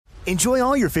Enjoy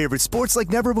all your favorite sports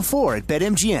like never before at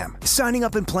BetMGM. Signing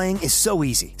up and playing is so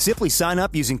easy. Simply sign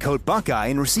up using code Buckeye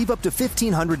and receive up to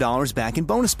 $1,500 back in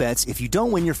bonus bets if you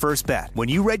don't win your first bet. When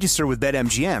you register with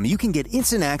BetMGM, you can get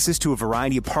instant access to a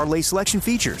variety of parlay selection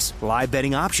features, live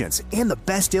betting options, and the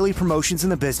best daily promotions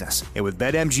in the business. And with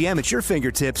BetMGM at your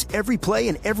fingertips, every play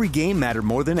and every game matter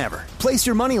more than ever. Place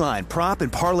your moneyline, prop,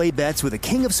 and parlay bets with the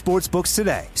king of sportsbooks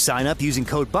today. Sign up using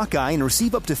code Buckeye and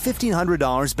receive up to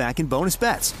 $1,500 back in bonus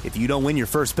bets if you don't win your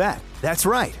first bet. That's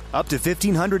right, up to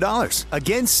 $1,500.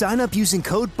 Again, sign up using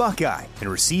code Buckeye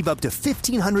and receive up to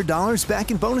 $1,500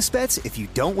 back in bonus bets if you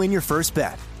don't win your first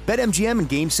bet. BetMGM and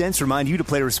GameSense remind you to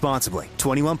play responsibly.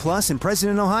 21 plus and present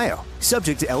in Ohio.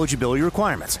 Subject to eligibility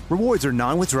requirements. Rewards are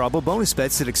non-withdrawable bonus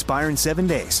bets that expire in 7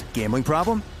 days. Gambling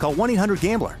problem? Call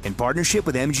 1-800-GAMBLER in partnership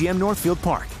with MGM Northfield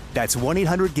Park. That's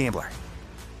 1-800-GAMBLER.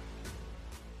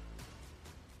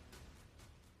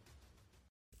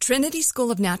 Trinity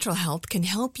School of Natural Health can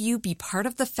help you be part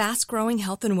of the fast-growing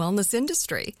health and wellness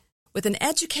industry. With an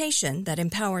education that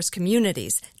empowers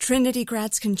communities, Trinity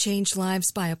grads can change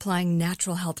lives by applying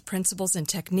natural health principles and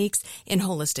techniques in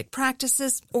holistic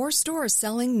practices or stores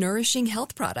selling nourishing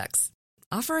health products.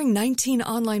 Offering 19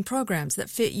 online programs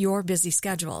that fit your busy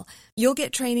schedule, you'll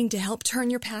get training to help turn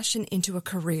your passion into a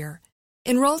career.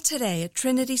 Enroll today at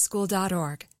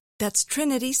trinityschool.org. That's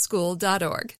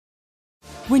trinityschool.org.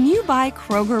 When you buy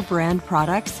Kroger brand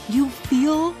products, you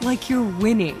feel like you're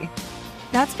winning.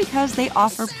 That's because they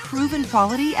offer proven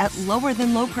quality at lower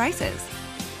than low prices.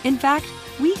 In fact,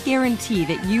 we guarantee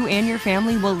that you and your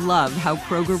family will love how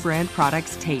Kroger brand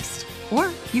products taste,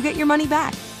 or you get your money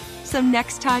back. So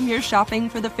next time you're shopping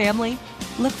for the family,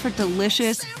 look for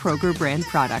delicious Kroger brand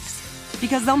products,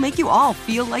 because they'll make you all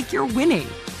feel like you're winning.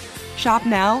 Shop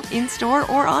now, in-store,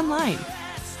 or online.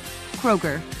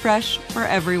 Kroger, fresh for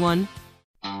everyone.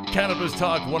 Cannabis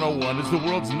Talk 101 is the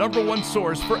world's #1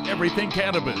 source for everything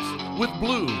cannabis, with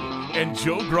Blue and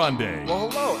Joe Grande. Well,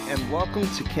 hello, and welcome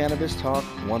to Cannabis Talk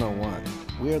 101.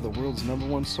 We are the world's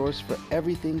 #1 source for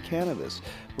everything cannabis,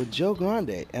 with Joe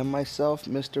Grande and myself,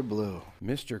 Mr. Blue.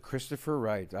 Mr. Christopher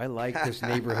Wright. I like this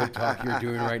neighborhood talk you're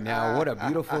doing right now. What a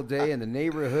beautiful day in the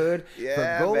neighborhood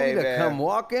for Goldie to come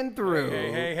walking through.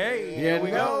 Hey. Here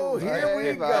we go.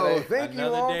 Thank you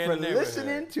all for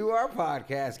listening to to our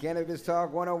podcast, Cannabis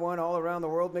Talk 101, all around the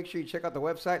world. Make sure you check out the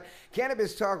website,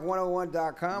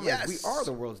 CannabisTalk101.com. Yes. As we are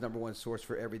the world's #1 source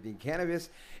for everything cannabis.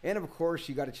 And, of course,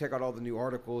 you got to check out all the new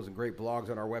articles and great blogs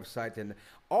on our website and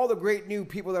all the great new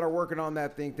people that are working on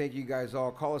that thing. Thank you guys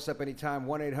all. Call us up anytime,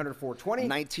 1-800-420.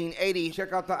 1980.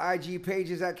 Check out the IG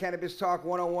pages at Cannabis Talk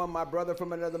 101. My brother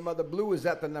from another mother, Blue, is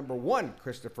at the #1.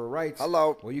 Christopher writes.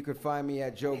 Hello. Well, you can find me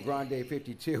at Joe Grande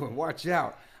 52. And watch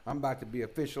out, I'm about to be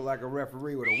official like a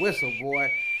referee with a whistle,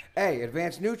 boy. Hey,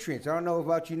 Advanced Nutrients. I don't know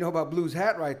about you know about Blue's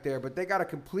hat right there, but they got a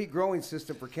complete growing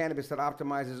system for cannabis that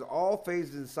optimizes all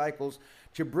phases and cycles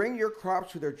to bring your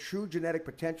crops to their true genetic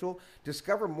potential.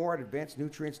 Discover more at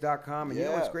advancednutrients.com. And you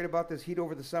know what's great about this heat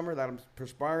over the summer that I'm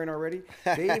perspiring already?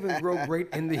 They even grow great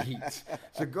in the heat.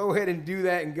 So go ahead and do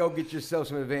that and go get yourself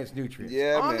some Advanced Nutrients.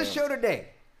 Yeah, On man. the show today,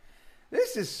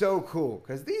 this is so cool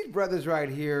because these brothers right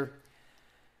here,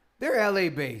 they're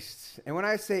LA-based. And when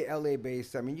I say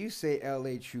LA-based, I mean, you say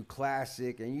LA True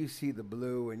Classic, and you see the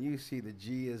Blue, and you see the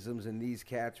G-isms in these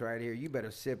cats right here. You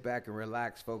better sit back and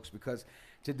relax, folks, because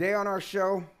today on our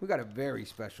show, we got a very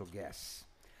special guest.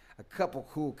 A couple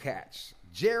cool cats.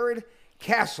 Jared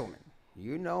Castleman.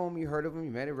 You know him, you heard of him,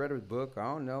 you might have read his book, I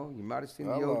don't know. You might have seen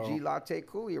the OG Latte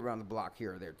Coolie around the block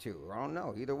here or there too. I don't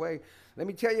know. Either way, let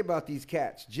me tell you about these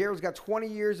cats. Jared's got 20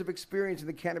 years of experience in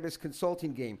the cannabis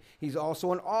consulting game. He's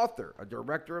also an author, a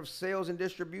director of sales and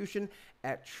distribution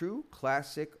at True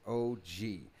Classic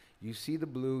OG. You see the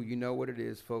Blue, you know what it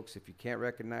is, folks. If you can't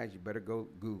recognize, you better go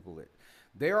Google it.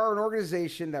 They are an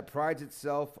organization that prides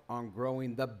itself on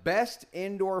growing the best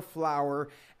indoor flower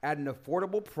at an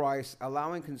affordable price,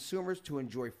 allowing consumers to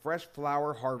enjoy fresh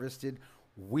flower harvested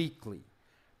weekly.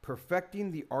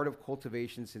 Perfecting the art of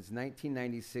cultivation since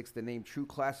 1996, the name True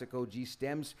Classic OG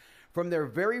stems from their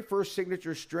very first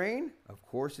signature strain. Of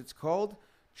course, it's called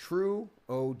True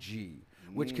OG,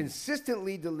 which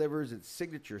consistently delivers its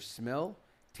signature smell,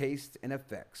 taste, and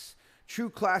effects. True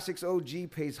Classics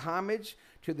OG pays homage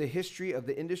to the history of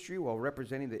the industry while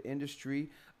representing the industry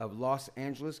of Los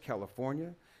Angeles,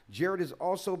 California. Jared is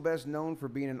also best known for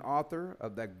being an author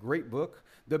of that great book,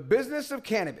 The Business of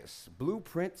Cannabis,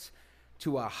 Blueprints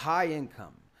to a High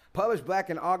Income. Published back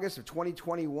in August of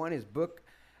 2021, his book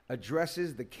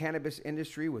addresses the cannabis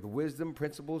industry with wisdom,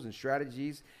 principles, and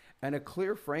strategies, and a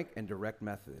clear, frank, and direct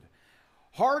method.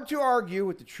 Hard to argue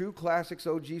with the True Classics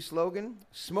OG slogan,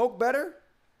 smoke better,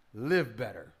 live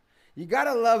better. You got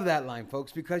to love that line,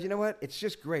 folks, because you know what? It's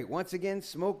just great. Once again,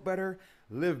 smoke better,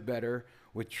 live better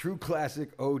with True Classic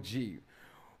OG.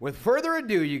 With further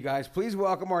ado, you guys, please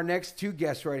welcome our next two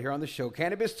guests right here on the show.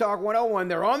 Cannabis Talk 101.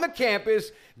 They're on the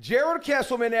campus. Gerald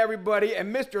Kesselman, everybody,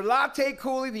 and Mr. Latte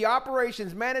Cooley, the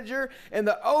operations manager, and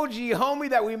the OG homie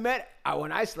that we met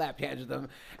when I slapped hands with him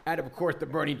at, of course, the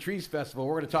Burning Trees Festival.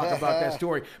 We're going to talk about that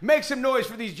story. Make some noise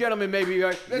for these gentlemen, maybe.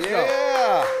 Let's go.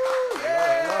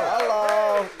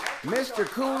 Hello. Mr.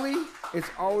 Cooley, it's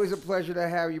always a pleasure to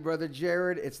have you, brother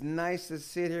Jared. It's nice to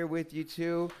sit here with you,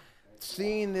 too.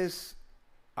 Seeing this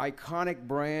iconic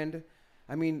brand.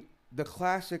 I mean, the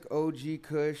classic OG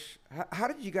Kush. How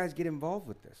did you guys get involved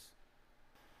with this?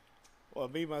 Well,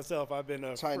 me, myself, I've been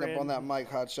a Tighten friend. up on that mic,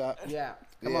 hotshot. Yeah.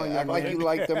 Come on, act like you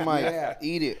like the mic. Yeah.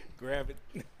 Eat it. Grab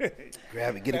it.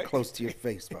 Grab it. Get it close to your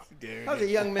face, bro. How's a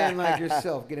young man like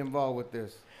yourself get involved with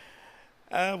this?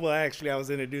 Well, actually, I was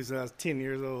introduced when I was 10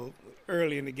 years old,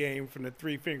 early in the game from the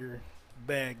three-finger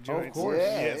bag joints. Of course.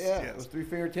 Yes. Those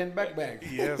 3-finger 10 back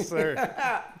bags. Yes,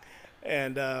 sir.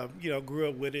 And, grew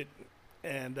up with it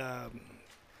and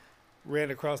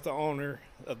ran across the owner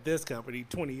of this company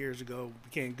 20 years ago,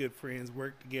 became good friends,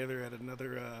 worked together at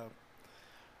another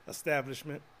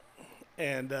establishment,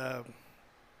 and the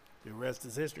rest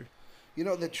is history. You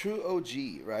know, the true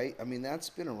OG, right? I mean, that's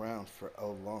been around for a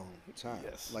long time.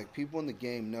 Yes. Like, people in the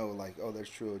game know, like, oh, there's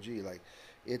true OG. Like,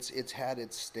 it's had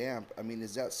its stamp. I mean,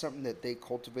 is that something that they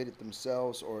cultivated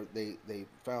themselves, or they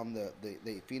found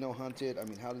they pheno hunted? I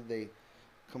mean, how did they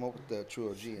come up with the true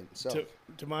OG itself?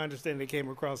 To my understanding, they came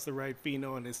across the right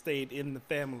pheno, and it stayed in the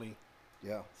family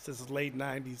Yeah, since the late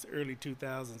 90s, early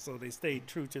 2000s. So they stayed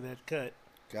true to that cut,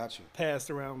 got you. passed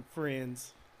around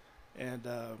friends, and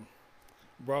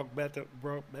brought back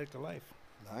to life.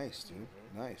 Nice, dude.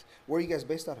 Nice. Where are you guys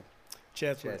based out of?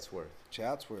 Chatsworth.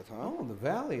 Chatsworth, huh? Oh, the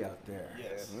valley out there.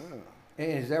 Yes. Yeah.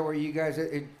 And is that where you guys,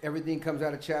 everything comes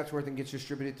out of Chatsworth and gets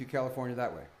distributed through California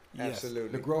that way? Yes. Absolutely.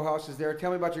 The grow house is there. Tell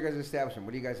me about your guys' establishment.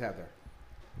 What do you guys have there?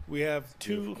 We have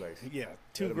two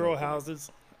Beautiful grow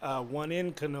houses. One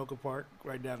in Canoga Park,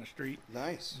 right down the street.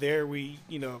 Nice. There we,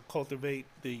 cultivate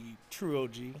the true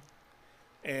OG.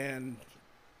 And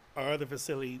our other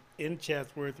facility in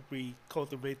Chatsworth, we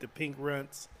cultivate the pink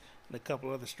runts and a couple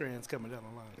other strands coming down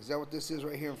the line. Is that what this is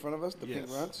right here in front of us? The pink Yes.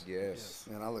 runts? Yes.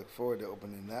 Man, I look forward to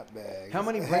opening that bag. How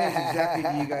many brands exactly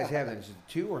do you guys have then? Is it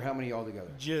 2 or how many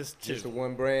altogether? Just Just the two.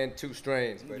 one brand, two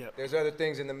strains. But Yep. there's other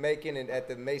things in the making, and at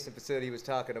the Mason facility he was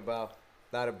talking about,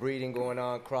 a lot of breeding going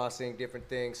on, crossing, different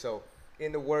things. So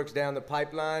in the works down the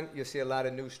pipeline, you'll see a lot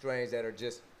of new strains that are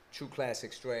just true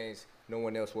classic strains no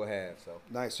one else will have. So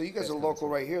Nice. So you guys That's are kinda local cool.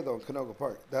 right here, though, in Canoga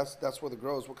Park. That's where the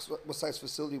grows. What size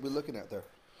facility are we looking at there?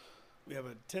 We have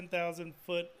a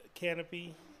 10,000-foot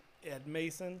canopy at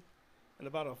Mason and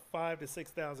about a 5,000 to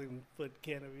 6,000-foot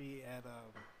canopy at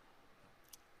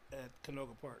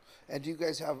Canoga Park. And do you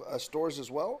guys have stores as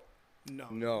well? No.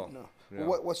 no.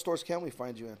 Well, what stores can we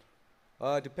find you in?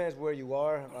 It depends where you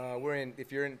are.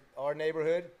 If you're in our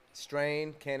neighborhood,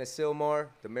 Strain, Silmar,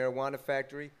 the Marijuana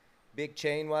Factory. Big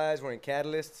chain-wise, we're in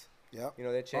Catalyst. Yeah. You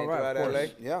know, that chain All right, throughout of course.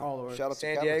 LA. Yeah. All over. Shout out to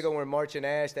San Catalyst. Diego, we're in March and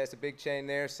Ash. That's a big chain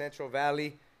there. Central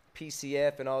Valley,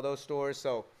 PCF, and all those stores.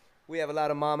 So we have a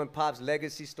lot of mom and pops,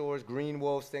 legacy stores, Green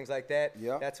Wolves, things like that.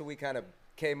 Yeah. That's what we kind of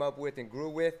came up with and grew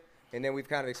with. And then we've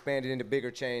kind of expanded into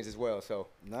bigger chains as well. So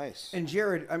Nice. And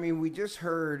Jared, I mean, we just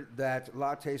heard that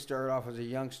Latte started off as a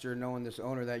youngster knowing this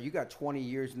owner that you got 20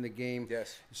 years in the game.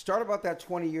 Yes. Start about that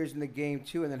 20 years in the game,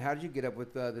 too, and then how did you get up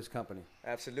with this company?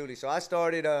 absolutely. So I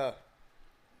started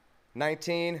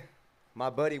 19. My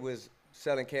buddy was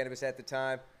selling cannabis at the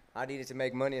time. I needed to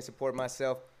make money and support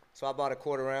myself. So I bought a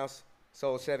quarter ounce,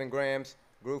 sold 7 grams,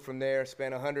 grew from there,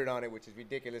 spent 100 on it, which is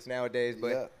ridiculous nowadays,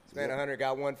 but Yeah, spent yeah. 100,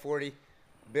 got 140,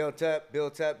 built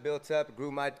up,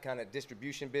 grew my kind of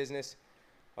distribution business.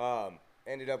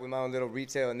 Ended up with my own little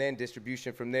retail and then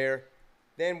distribution from there.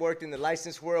 Then worked in the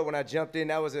license world. When I jumped in,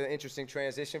 that was an interesting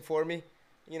transition for me.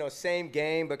 You know, same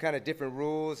game, but kind of different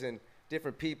rules and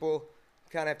different people.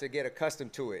 Kind of have to get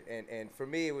accustomed to it. And for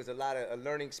me, it was a lot of a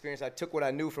learning experience. I took what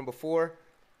I knew from before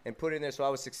and put it in there, so I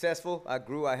was successful. I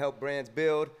grew, I helped brands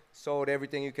build, sold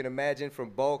everything you can imagine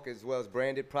from bulk as well as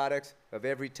branded products of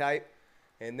every type.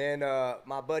 And then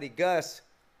my buddy Gus,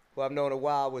 who I've known a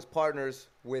while, was partners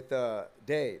with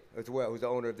Dave as well, who's the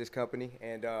owner of this company.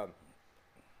 And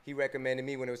he recommended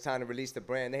me when it was time to release the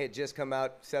brand. They had just come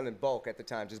out selling bulk at the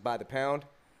time, just by the pound.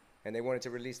 And they wanted to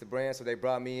release the brand, so they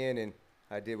brought me in, and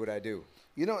I did what I do.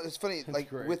 You know, it's funny, like,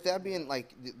 great. with that being,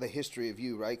 like, the history of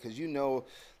you, right? Because you know,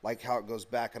 like, how it goes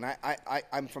back. And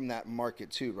I'm from that market,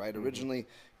 too, right? Originally,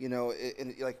 you know,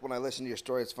 like, when I listen to your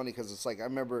story, it's funny because it's like, I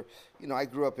remember, you know, I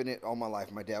grew up in it all my life.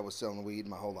 My dad was selling weed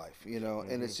my whole life, you know,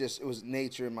 and it's just, it was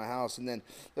nature in my house. And then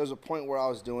there was a point where I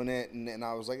was doing it, and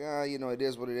I was like, you know, it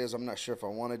is what it is. I'm not sure if I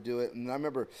want to do it. And I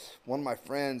remember one of my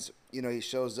friends, you know, he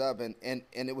shows up, and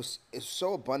it's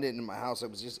so abundant in my house. It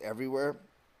was just everywhere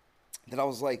that I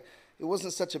was like, it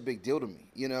wasn't such a big deal to me,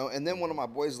 you know. And then one of my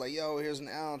boys was like, yo, here's an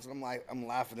ounce. And I'm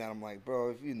laughing at him. I'm like, bro,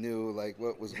 if you knew, like,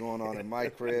 what was going on in my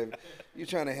crib, you're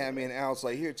trying to hand me an ounce.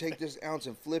 Like, here, take this ounce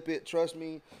and flip it. Trust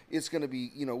me, it's going to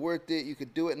be, you know, worth it. You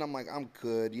could do it. And I'm like, I'm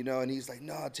good, you know. And he's like,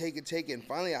 no, take it. And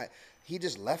finally, he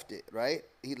just left it, right?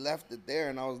 He left it there.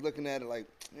 And I was looking at it like,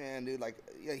 man, dude, like,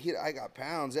 yeah, I got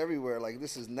pounds everywhere. Like,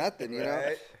 this is nothing, you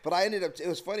know. But I ended up, it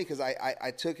was funny because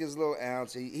I took his little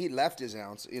ounce. He left his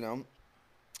ounce, you know.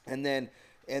 And then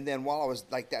while I was,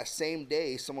 like, that same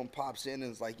day, someone pops in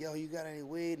and is like, yo, you got any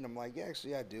weed? And I'm like, yeah,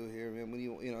 actually, I do here, man. When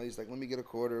you know, he's like, let me get a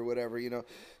quarter or whatever, you know.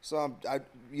 So I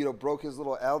you know, broke his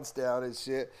little ounce down and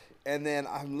shit. And then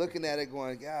I'm looking at it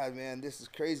going, God, man, this is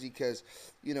crazy because,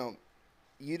 you know,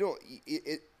 you don't,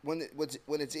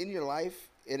 when it's in your life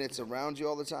and it's around you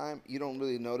all the time, you don't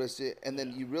really notice it. And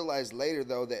then you realize later,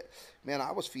 though, that, man,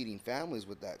 I was feeding families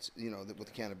with that, you know,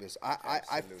 with cannabis.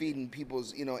 I feeding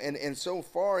people's, you know, and so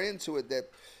far into it that,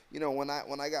 you know, when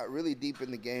I got really deep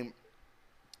in the game,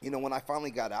 you know, when I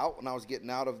finally got out, when I was getting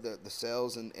out of the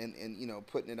sales and you know,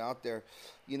 putting it out there,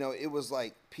 you know, it was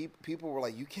like people were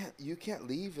like, you can't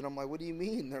leave. And I'm like, what do you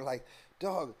mean? And they're like,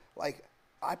 dog, like,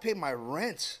 I pay my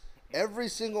rent every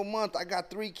single month. I got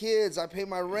 3 kids. I pay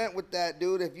my rent with that,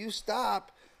 dude. If you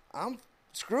stop, I'm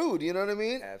screwed, you know what I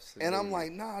mean? Absolutely. And I'm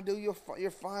like, nah, dude,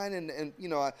 you're fine. And you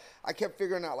know, I kept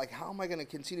figuring out, like, how am I going to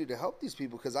continue to help these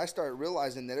people? Because I started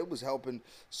realizing that it was helping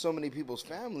so many people's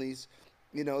families,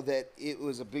 you know, that it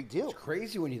was a big deal. It's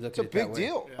crazy when you look It's at a it that big way.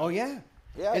 deal. Oh, yeah.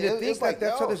 Yeah, and to it's think like,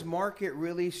 that's how yo. this market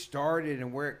really started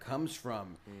and where it comes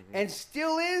from. And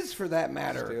still is, for that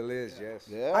matter. Still is, yes.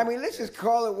 Yeah. I mean, let's just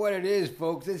call it what it is,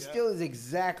 folks. It still is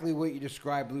exactly what you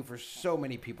described, Blue, for so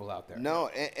many people out there. No,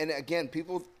 and again,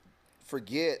 people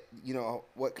forget, you know,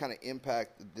 what kind of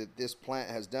impact that this plant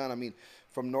has done. I mean,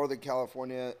 from Northern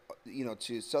California, you know,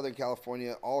 to Southern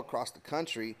California, all across the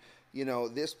country, you know,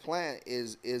 this plant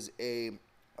has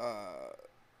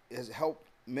helped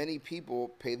many people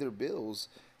pay their bills.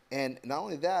 And not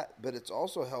only that, but it's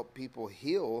also helped people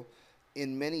heal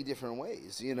in many different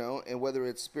ways, you know, and whether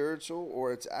it's spiritual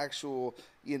or it's actual,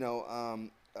 you know,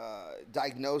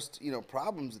 diagnosed, you know,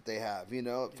 problems that they have, you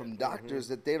know, from doctors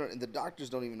that they don't, and the doctors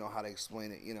don't even know how to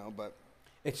explain it, you know. But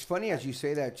It's funny as you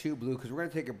say that too, Blue, because we're going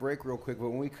to take a break real quick. But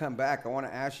when we come back, I want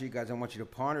to ask you guys, I want you to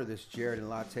ponder this, Jared and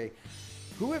Latte.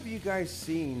 Who have you guys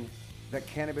seen that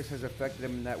cannabis has affected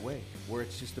them in that way, where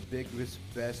it's just the biggest,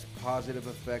 best positive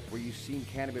effect, where you've seen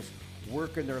cannabis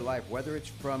work in their life, whether it's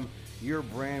from your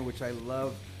brand, which I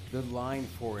love the line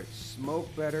for it,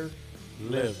 smoke better,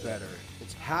 live better.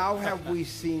 How have we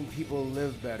seen people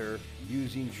live better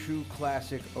using true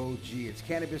classic OG? It's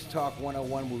Cannabis Talk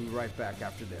 101. We'll be right back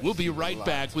after this. We'll be right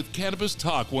back with Cannabis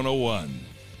Talk 101.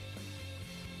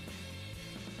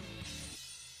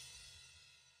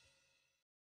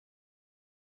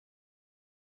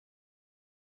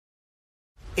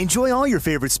 Enjoy all your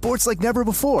favorite sports like never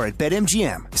before at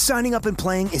BetMGM. Signing up and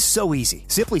playing is so easy.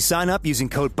 Simply sign up using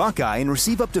code Buckeye and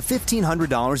receive up to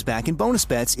 $1,500 back in bonus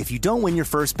bets if you don't win your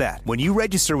first bet. When you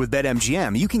register with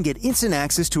BetMGM, you can get instant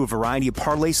access to a variety of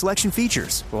parlay selection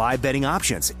features, live betting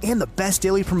options, and the best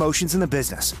daily promotions in the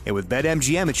business. And with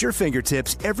BetMGM at your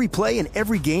fingertips, every play and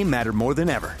every game matter more than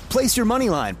ever. Place your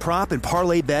moneyline, prop, and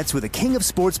parlay bets with the king of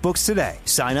sportsbooks today.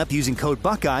 Sign up using code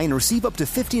Buckeye and receive up to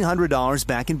 $1,500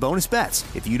 back in bonus bets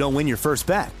if you don't win your first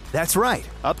bet. That's right,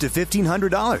 up to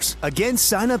 $1,500. Again,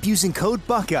 sign up using code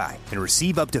Buckeye and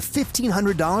receive up to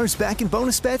 $1,500 back in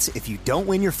bonus bets if you don't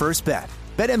win your first bet.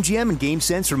 BetMGM and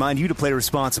GameSense remind you to play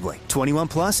responsibly. 21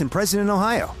 plus and present in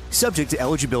Ohio. Subject to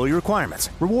eligibility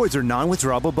requirements. Rewards are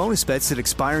non-withdrawable bonus bets that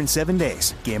expire in 7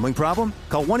 days. Gambling problem?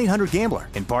 Call 1-800-GAMBLER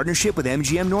in partnership with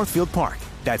MGM Northfield Park.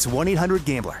 That's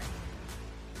 1-800-GAMBLER.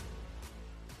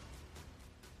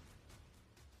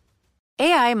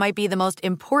 AI might be the most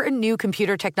important new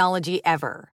computer technology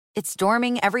ever. It's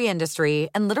storming every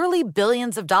industry, and literally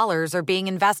billions of dollars are being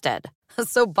invested.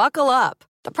 So buckle up.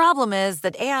 The problem is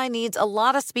that AI needs a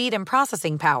lot of speed and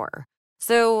processing power.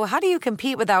 So how do you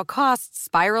compete without costs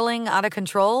spiraling out of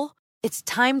control? It's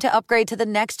time to upgrade to the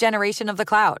next generation of the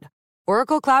cloud,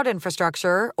 Oracle Cloud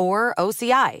Infrastructure, or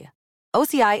OCI.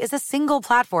 OCI is a single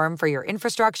platform for your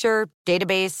infrastructure,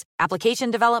 database, application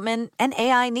development, and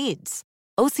AI needs.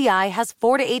 OCI has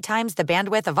 4 to 8 times the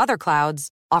bandwidth of other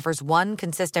clouds, offers one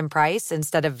consistent price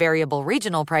instead of variable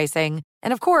regional pricing,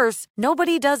 and of course,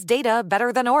 nobody does data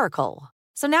better than Oracle.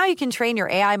 So now you can train your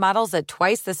AI models at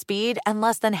twice the speed and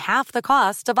less than half the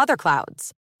cost of other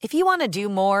clouds. If you want to do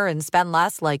more and spend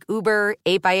less like Uber,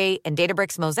 8x8, and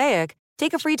Databricks Mosaic,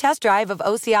 take a free test drive of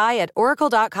OCI at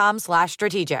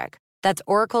oracle.com/strategic. That's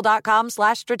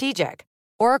oracle.com/strategic.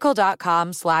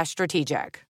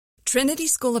 oracle.com/strategic. Trinity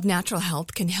School of Natural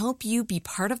Health can help you be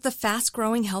part of the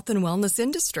fast-growing health and wellness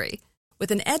industry.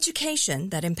 With an education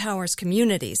that empowers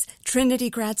communities, Trinity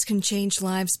grads can change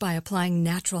lives by applying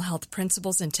natural health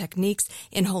principles and techniques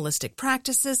in holistic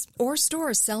practices or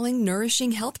stores selling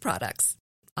nourishing health products.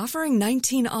 Offering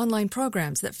 19 online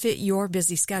programs that fit your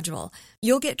busy schedule,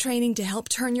 you'll get training to help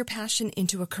turn your passion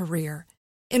into a career.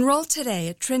 Enroll today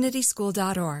at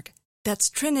trinityschool.org. That's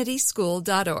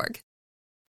trinityschool.org.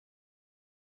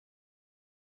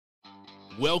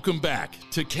 Welcome back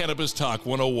to Cannabis Talk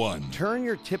 101. Turn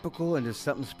your typical into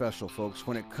something special, folks.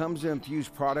 When it comes to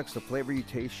infused products, the flavor you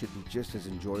taste should be just as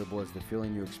enjoyable as the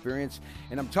feeling you experience.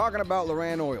 And I'm talking about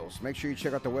Loran Oils. Make sure you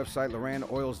check out the website,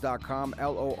 LoranOils.com,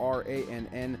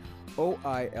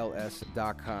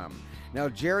 LoranOils.com. Now,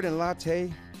 Jared and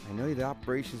Latte, I know you're the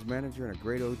operations manager and a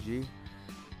great OG.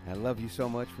 I love you so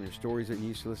much from your stories that you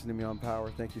used to listen to me on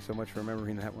Power. Thank you so much for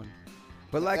remembering that one.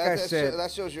 But like I said, that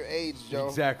shows your age, Joe.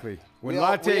 Exactly. When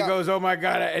Latte goes, oh my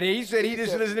God, and he said he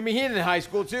just listened to me in high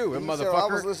school too, motherfucker. Said, I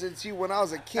was listening to you when I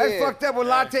was a kid. That's fucked up when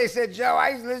Latte said, Joe, I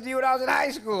used to listen to you when I was in high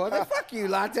school. I was like, fuck you,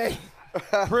 Latte.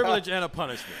 Privilege and a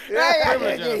punishment. He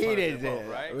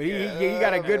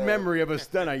got a good memory of a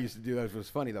stunt I used to do. That was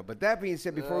funny though. But that being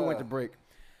said, before we went to break,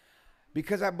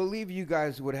 because I believe you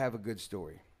guys would have a good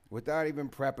story without even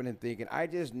prepping and thinking. I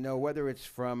just know whether it's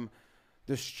from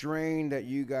the strain that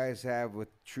you guys have with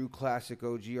True Classic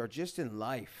OG or just in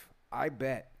life, I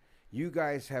bet you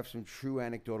guys have some true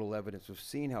anecdotal evidence of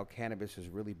seeing how cannabis has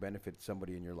really benefited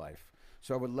somebody in your life.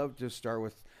 So I would love to start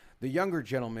with the younger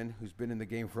gentleman who's been in the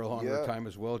game for a longer time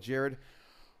as well. Jared,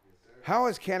 how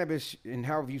has cannabis and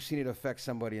how have you seen it affect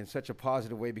somebody in such a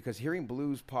positive way? Because hearing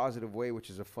Blue's positive way, which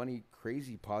is a funny,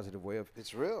 crazy positive way of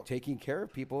it's real taking care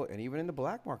of people, and even in the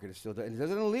black market, it still does. It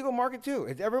does it in the legal market too.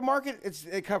 It's every market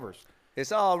it covers.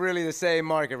 It's all really the same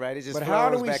market, right? It just but how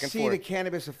do we back and see forth. the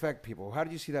cannabis affect people? How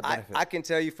did you see that benefit? I can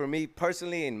tell you, for me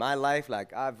personally, in my life,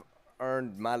 like I've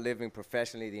earned my living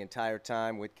professionally the entire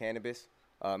time with cannabis.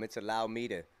 It's allowed me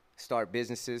to start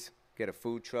businesses, get a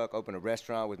food truck, open a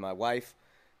restaurant with my wife,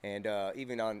 and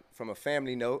even from a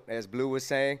family note, as Blue was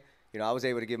saying, I was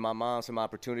able to give my mom some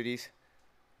opportunities,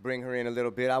 bring her in a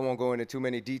little bit. I won't go into too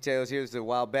many details here. It was a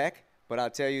while back, but I'll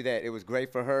tell you that it was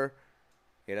great for her.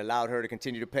 It allowed her to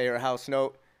continue to pay her house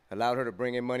note, allowed her to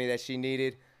bring in money that she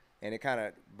needed, and it kind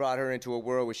of brought her into a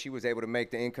world where she was able to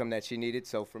make the income that she needed.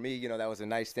 So for me, that was a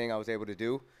nice thing I was able to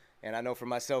do. And I know for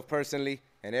myself personally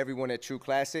and everyone at True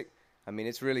Classic, I mean,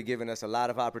 it's really given us a lot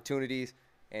of opportunities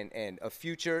and a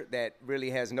future that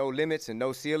really has no limits and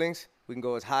no ceilings. We can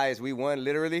go as high as we want,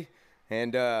 literally,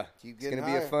 and it's going to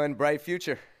be a fun, bright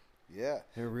future. Yeah,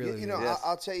 it really is.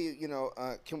 I'll tell you.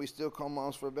 Can we still call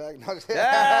moms for a bag?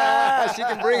 She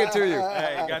can bring it to you.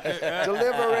 Hey, got the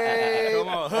delivery. Come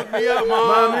on, hook me up,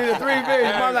 mom. Mom, need a 3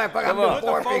 fingers. Mom, like, fuck, I'm doing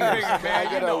 4 fingers.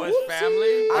 Man, you know it's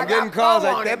family. I'm getting calls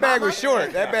like that bag was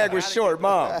short. That bag was short,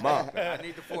 mom. I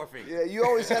need the 4 fingers. Yeah, you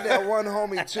always had that one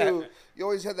homie too. You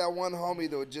always had that one homie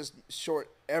that would just short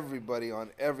everybody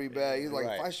on every bag. He's like,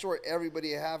 if I short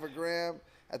everybody a half a gram.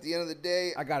 At the end of the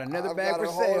day, I got another bag for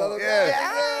sale.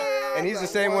 And he's the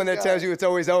same one that tells you it's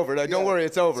always over. Like, don't worry,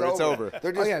 it's over. It's over.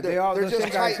 They're just, they're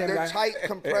just tight. They're tight,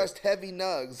 compressed, heavy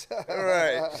nugs.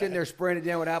 Right. Sitting there spraying it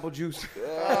down with apple juice.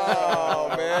 Oh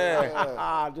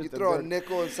man! You throw a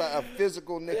nickel inside, a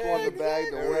physical nickel in the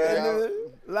bag to wear out.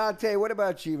 Latte, what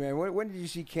about you, man? When did you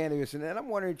see cannabis? And then I'm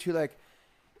wondering too, like,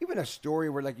 even a story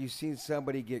where, like, you've seen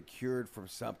somebody get cured from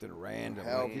something random.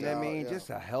 Like, you know what I mean? Yeah.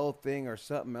 Just a health thing or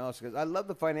something else. Because I love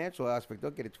the financial aspect.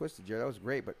 Don't get it twisted, Jared. That was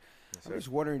great. But I'm just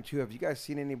wondering, too, have you guys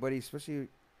seen anybody, especially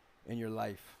in your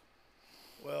life?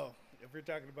 Well, if we're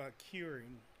talking about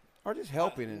curing. Or just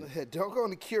helping. Don't go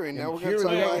into curing. Now we're going to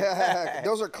talk about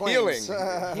those are claims.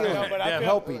 Healing. No, but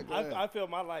helping. I feel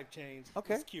my life changed.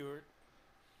 Okay. It's cured.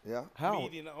 Yeah. How?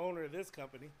 Meeting the owner of this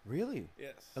company. Really?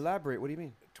 Yes. Elaborate. What do you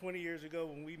mean? 20 years ago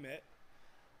when we met,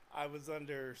 I was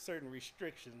under certain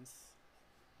restrictions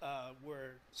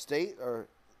where state or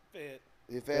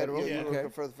federal. Yeah, you were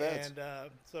looking for the feds. And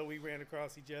so we ran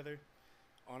across each other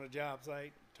on a job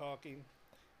site talking.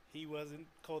 He wasn't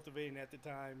cultivating at the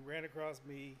time. Ran across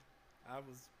me I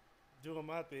was doing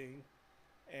my thing,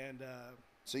 and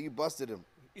So you busted him,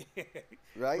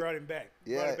 right? brought him back.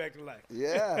 Yeah. Brought him back to life.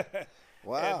 Yeah.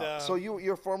 Wow. And, So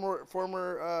you're a former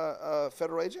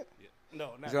federal agent?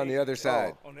 No, not He's on the agent. other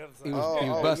side. On the other side. He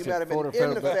was busted. You might have been Florida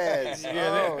in the federal- feds.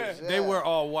 Yeah, Oh, they shit. were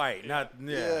all white, not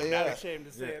yeah. Yeah. Not ashamed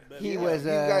to say it, but He yeah. was,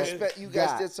 You guys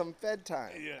got- did some Fed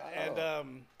time. Yeah, Oh.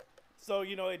 and so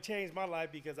it changed my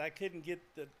life because I couldn't get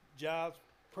the jobs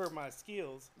per my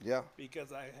skills. Yeah.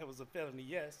 Because I was a felony,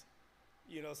 yes.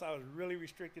 So I was really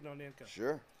restricted on income.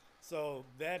 Sure. So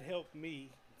that helped me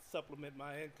supplement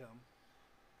my income.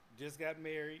 Just got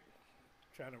married,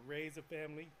 trying to raise a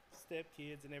family, step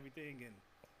kids and everything,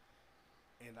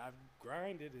 and I've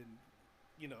grinded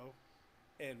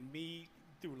and me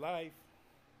through life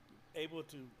able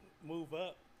to move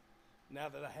up. Now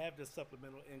that I have this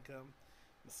supplemental income,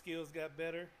 the skills got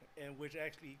better, and which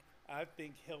actually I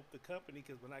think helped the company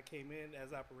because when I came in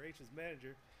as operations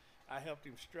manager, I helped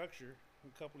him structure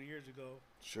a couple of years ago.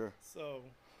 Sure. So,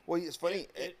 Well, it's funny.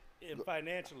 and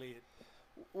financially,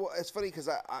 Well, it's funny because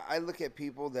I look at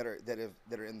people that are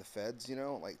in the feds.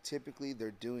 Like typically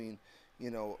they're doing,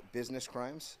 business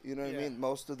crimes. You know what I Yeah. mean?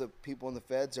 Most of the people in the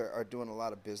feds are doing a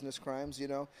lot of business crimes.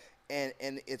 And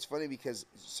it's funny because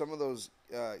some of those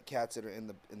cats that are in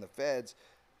the feds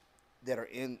that are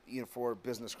in for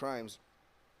business crimes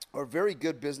are very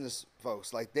good business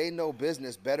folks. Like they know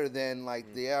business better than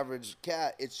like the average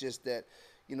cat. It's just that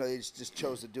they just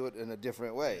chose to do it in a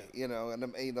different way.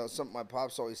 And something my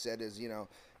pops always said is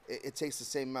it takes the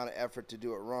same amount of effort to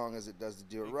do it wrong as it does to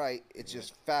do it right. It's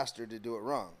just faster to do it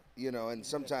wrong. And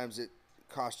sometimes it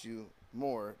costs you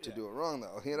more to do it wrong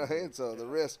though. And so the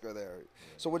risks are there.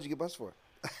 So what'd you get busted for?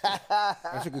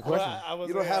 That's a good question. I was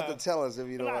You don't have to tell us if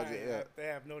you don't want to. Yeah. They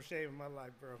have no shame in my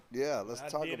life, bro. Yeah, let's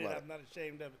talk did about it. I'm not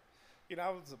ashamed of it. I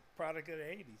was a product of the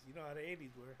 80s. You know how the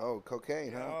 80s were. Oh,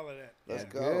 cocaine, huh? All of that. Let's Yeah.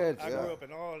 go. Good. I Yeah. grew up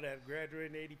in all of that.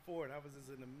 Graduated in '84, and I was just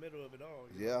in the middle of it all.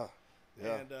 Yeah.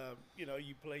 Yeah. And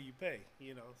you play, you pay.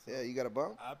 So Yeah, you got a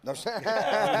bump? I- No, I'm saying.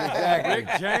 Rick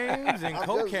James and I'm just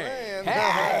cocaine. saying.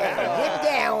 Get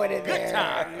down with it, Good man.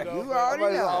 time. You I'm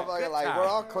already all know. fucking like, we're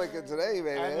all clicking today,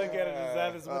 baby. I look at it as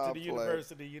I just went I'll to the play.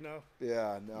 university.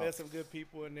 Yeah, no. Met some good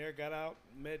people in there. Got out,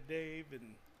 met Dave,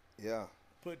 and Yeah.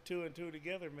 put two and two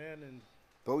together, man, and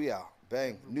Booyah.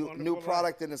 Bang. New Wonderful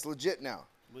product and it's legit now.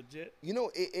 legit.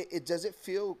 It does it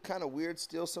feel kind of weird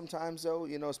still sometimes though,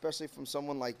 especially from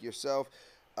someone like yourself,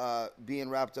 being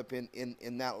wrapped up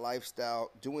in that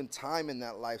lifestyle, doing time in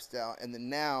that lifestyle, and then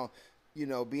now,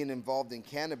 being involved in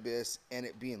cannabis and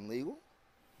it being legal?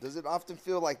 Does it often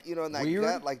feel like, in that Weird?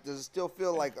 gut, like, does it still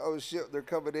feel like, oh shit, they're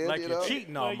coming in, Like you you're know?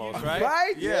 cheating Well, you- almost, right?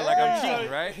 Right? Yeah, like I'm Yeah.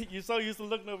 cheating, right? You're so used to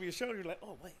looking over your shoulder, you're like,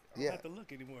 oh wait, I don't Yeah. have to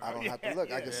look anymore. I don't have to Yeah, look.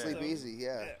 I yeah. can sleep So, easy.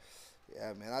 Yeah.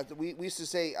 Yeah, man. We used to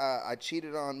say I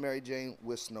cheated on Mary Jane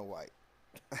with Snow White.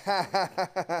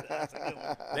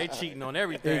 They cheating on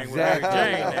everything Exactly. with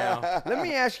Mary Jane now. Let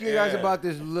me ask you guys Yeah. about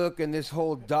this look and this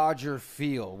whole Dodger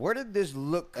feel. Where did this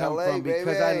look come LA, from?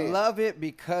 Because I baby. love it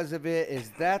because of it. Is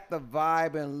that the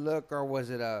vibe and look, or was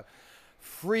it a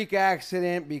freak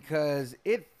accident? Because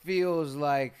it feels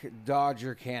like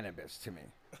Dodger cannabis to me.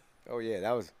 Oh yeah,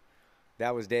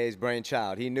 that was Dave's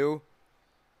brainchild. He knew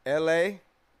L.A.,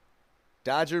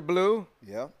 Dodger Blue,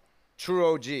 Yeah. True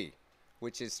OG,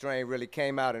 which his strain really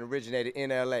came out and originated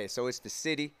in L.A. So it's the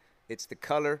city, it's the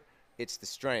color, it's the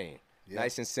strain. Yeah.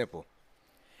 Nice and simple.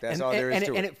 That's and, all there is and,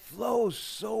 to and it. it flows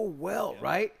so well,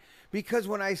 right? Because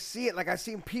when I see it, like I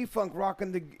seen P-Funk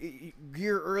rocking the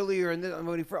gear earlier, and then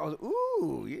when he first, I was,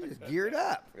 ooh, you're just geared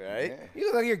up. Right? You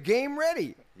look like you're game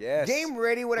ready. Yes. Game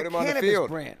ready with Put a him on the cannabis field.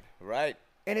 brand. Right.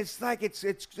 And it's like it's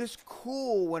just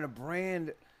cool when a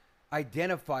brand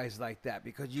identifies like that,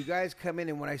 because you guys come in,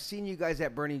 and when I seen you guys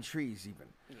at Burning Trees even,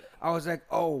 I was like,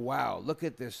 oh wow, look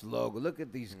at this logo, look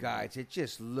at these guys. It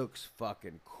just looks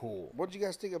fucking cool. What did you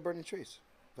guys think of Burning Trees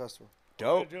Festival?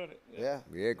 Dope. Doing it. Yeah.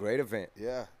 Yeah, great event.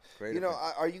 Yeah. Great You know,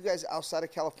 event. are you guys outside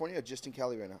of California or just in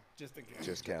Cali right now? Just in case.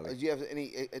 Just Do Cali. you have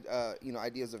any,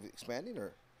 ideas of expanding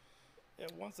or? Yeah,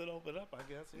 once it opened up, I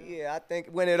guess. Yeah, I think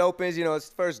when it opens, it's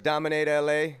first dominate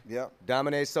L.A., Yeah.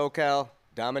 dominate SoCal,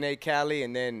 dominate Cali,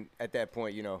 and then at that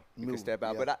point, you Move, can step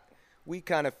out. yeah. But we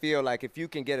kind of feel like if you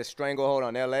can get a stranglehold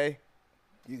on L.A.,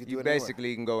 You could do you it anywhere.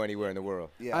 basically can go anywhere in the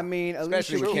world. Yeah. I mean,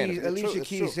 Especially with cannabis. Alicia It's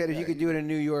Keys true. said if you Yeah, could do it in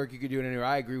New York, you could do it anywhere.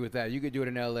 I agree with that. You could do it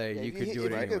in L.A. Yeah, you if could do if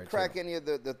it you anywhere. could crack too. any of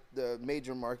the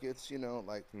major markets,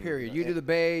 like. Period. You do the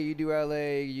Bay, you do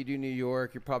L.A., you do New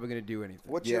York. You're probably gonna do anything.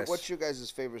 What's Yes. your guys'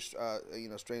 favorite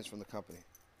strains from the company?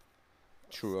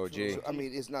 True OG. I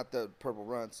mean, it's not the purple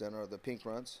runts then or the pink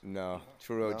runts. No,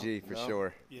 True OG for No?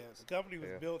 sure. Yeah, the company was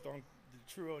built on the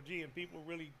True OG, and people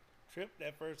really tripped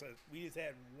that first. We just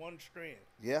had one strand.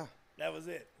 Yeah. That was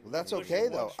it. Well, that's Push okay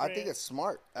it one though. I think strand. it's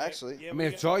smart, actually. Yeah, I we mean,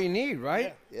 got- it's all you need,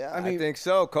 right? Yeah. I mean, I think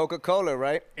so. Coca-Cola,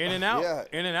 right? In-N-Out. Yeah.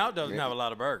 In-N-Out doesn't have a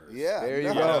lot of burgers. Yeah. There you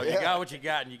no, go. You know, yeah. you got what you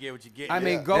got, and you get what you get. I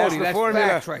mean, Yeah. Goldie, That's that's, the formula.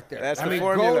 facts right there. That's I the mean,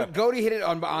 formula. Goldie hit it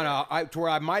on to where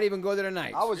I might even go there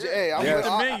tonight. I was, hey, I'm, Yes.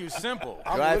 the I, menu simple.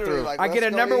 I'm Drive literally through. like, I get a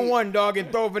let's go number eat. one, dog,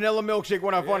 and throw a vanilla milkshake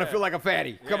when I want to feel like a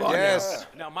fatty. Come on, Yes.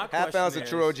 Now my Half question ounce of is,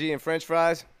 True OG and French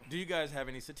fries. do you guys have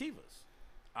any sativas?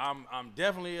 I'm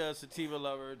definitely a sativa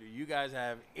lover. Do you guys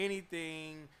have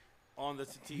anything on the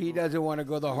sativa? He doesn't want to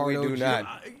go the hard We do OG.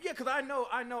 not. Yeah, because I know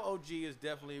OG is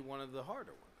definitely one of the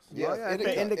harder ones. Yeah, Well, yeah,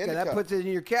 indica, indica, that indica. puts it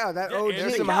in your cow. That Yeah, OG.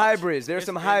 There's some Couch. hybrids. There's It's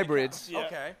some in the hybrids Yeah,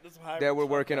 Okay. that's some hybrid that we're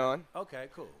stuff working there. on. Okay,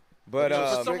 cool. But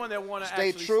for someone that want to Stay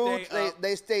actually true. stay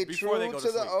They up stay before they true go to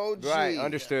to the sleep. OG. right,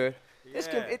 understood. It's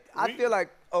Yeah. I feel like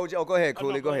OG. Oh, go ahead, Oh, no,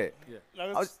 Cooley. Go ahead. Yeah. No, I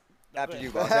that's- was- after go you,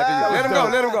 ahead. boss. After you. Let him go.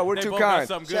 Let him go. We're They too both got kind.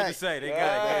 something good to Check. say. They got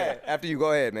Yeah. it. After you,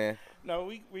 go ahead, man. No,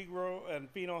 we grow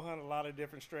and pheno hunt a lot of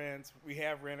different strands. We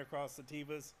have ran across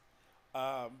sativas,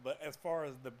 but as far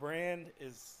as the brand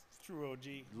is True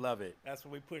OG. Love it. That's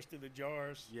what we push through the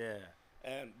jars. Yeah.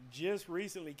 And just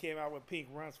recently came out with Pink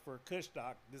Runts for Kush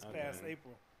Stock this past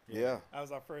April. Yeah. That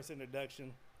was our first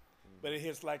introduction. But it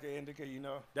hits like an indica, you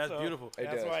know. That's So beautiful. It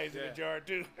That's does. why it's in Yeah. the jar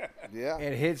too. Yeah.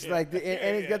 It hits like the,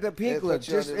 and it's got the pink It look. puts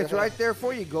you Just under it's the- right there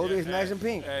for you, Goldie. It's nice and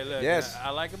pink. Hey, look. Yes. I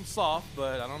like them soft,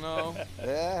 but I don't know.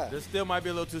 Yeah. This still might be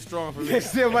a little too strong for me. It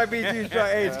still might be too strong.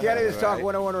 Hey, it's Cannabis Talk Right.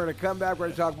 101. We're going to come back. We're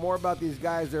going to talk more about these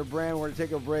guys, their brand. We're going to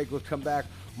take a break. We'll come back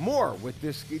more with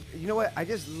this. You know what? I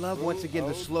just love, once again,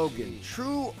 the slogan.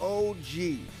 True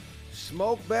OG.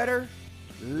 Smoke better,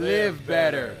 live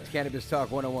better. It's Cannabis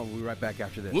Talk 101. We'll be right back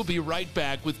after this. We'll be right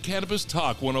back with Cannabis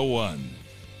Talk 101.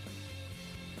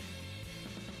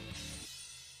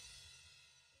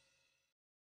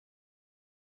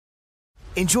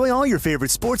 Enjoy all your favorite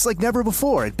sports like never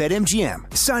before at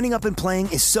BetMGM. Signing up and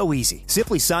playing is so easy.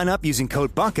 Simply sign up using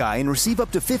code Buckeye and receive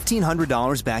up to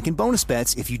 $1,500 back in bonus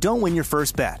bets if you don't win your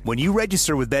first bet. When you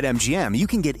register with BetMGM, you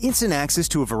can get instant access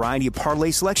to a variety of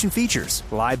parlay selection features,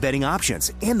 live betting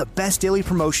options, and the best daily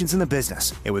promotions in the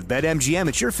business. And with BetMGM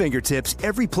at your fingertips,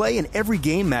 every play and every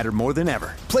game matter more than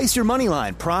ever. Place your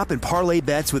moneyline, prop, and parlay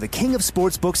bets with the king of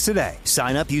sportsbooks today.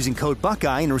 Sign up using code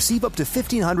Buckeye and receive up to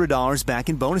 $1,500 back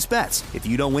in bonus bets if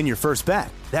you don't win your first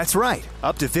bet. That's right,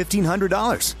 up to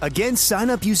 $1,500. Again, sign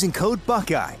up using code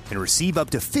Buckeye and receive up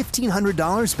to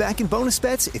 $1,500 back in bonus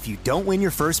bets if you don't win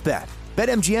your first bet.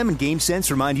 BetMGM and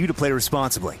GameSense remind you to play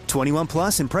responsibly. 21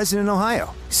 plus and present in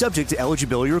Ohio. Subject to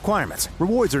eligibility requirements.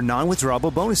 Rewards are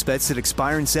non-withdrawable bonus bets that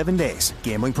expire in 7 days.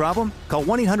 Gambling problem? Call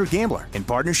 1-800-GAMBLER in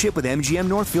partnership with MGM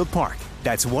Northfield Park.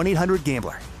 That's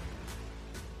 1-800-GAMBLER.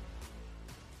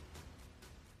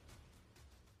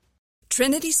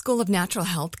 Trinity School of Natural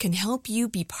Health can help you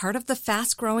be part of the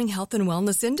fast-growing health and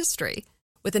wellness industry.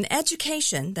 With an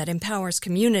education that empowers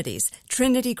communities,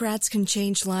 Trinity grads can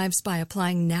change lives by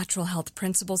applying natural health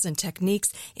principles and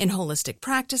techniques in holistic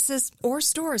practices or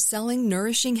stores selling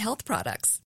nourishing health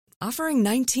products. Offering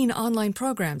 19 online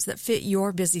programs that fit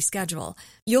your busy schedule,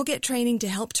 you'll get training to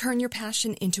help turn your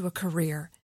passion into a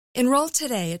career. Enroll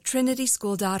today at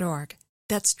trinityschool.org.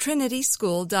 That's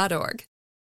trinityschool.org.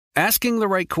 Asking the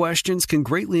right questions can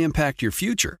greatly impact your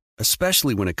future,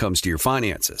 especially when it comes to your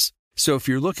finances. So if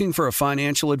you're looking for a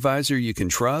financial advisor you can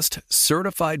trust,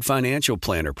 certified financial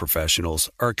planner professionals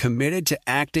are committed to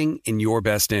acting in your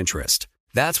best interest.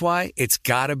 That's why it's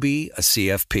got to be a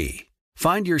CFP.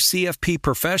 Find your CFP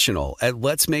professional at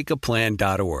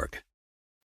letsmakeaplan.org.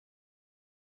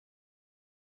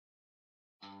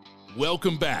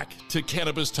 Welcome back to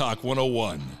Cannabis Talk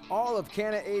 101. All of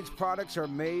CannaAid's products are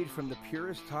made from the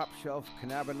purest top-shelf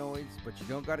cannabinoids, but you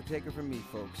don't got to take it from me,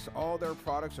 folks. All their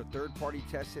products are third-party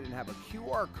tested and have a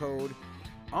QR code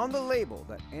on the label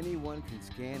that anyone can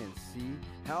scan and see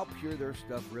how pure their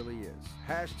stuff really is.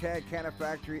 Hashtag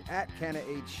CannaFactory at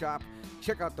CannaAid Shop.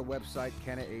 Check out the website,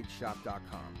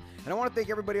 CannaAidShop.com. And I want to thank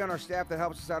everybody on our staff that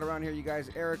helps us out around here. You guys,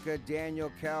 Erica,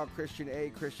 Daniel, Cal, Christian A,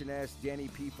 Christian S, Danny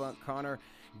P. Funk, Connor,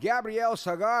 Gabrielle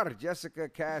Sagar, Jessica,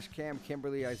 Cash, Cam,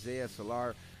 Kimberly, Isaiah,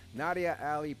 Salar, Nadia,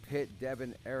 Ali, Pitt,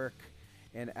 Devin, Eric,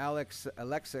 and Alexa,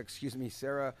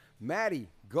 Sarah, Maddie,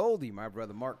 Goldie, my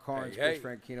brother, Mark Carnes, Chris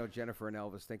Franchino, Jennifer, and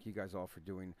Elvis. Thank you guys all for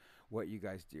doing what you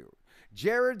guys do.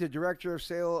 Jared, the director of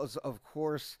sales, of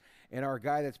course, and our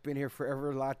guy that's been here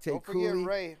forever, Latte Don't Cooley. forget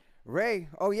Ray. Ray,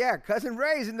 oh yeah, cousin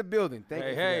Ray's in the building. Thank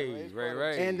you for that.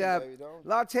 Ray. And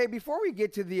Latte, before we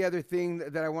get to the other thing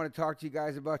that I want to talk to you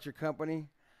guys about your company,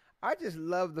 I just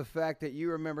love the fact that you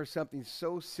remember something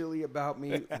so silly about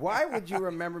me. Why would you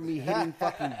remember me hitting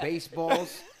fucking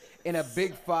baseballs in a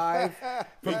Big Five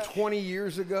from 20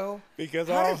 years ago? Because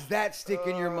how does that stick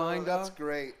in your mind, dog? That's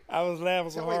great. I was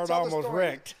laughing so hard, I tell the almost story.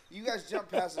 wrecked. You guys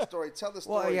jump past the story. Tell the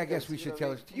story. Well, yeah, I guess we should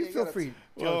tell it. You feel free.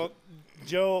 Well,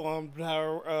 Joe on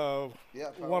Power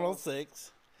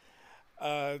 106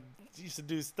 used to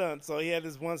do stunts. So he had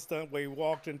this one stunt where he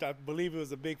walked into, I believe it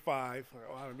was a Big Five.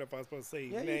 I don't know if I was supposed to say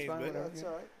his name, but that's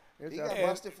all right. He It's got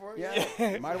busted for it.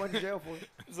 Yeah, might have went to jail for it.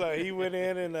 So he went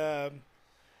in and,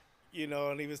 you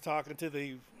know, and he was talking to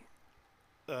the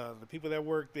people that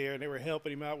worked there, and they were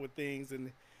helping him out with things,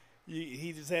 and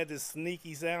he just had this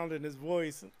sneaky sound in his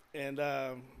voice, and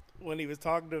when he was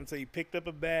talking to him, so he picked up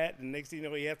a bat, and next thing you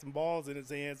know, he had some balls in his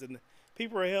hands, and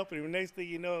people were helping him. Next thing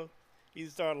you know, he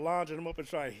started launching them up and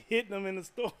started hitting them in the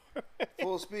store.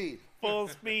 Full speed. Full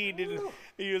speed. And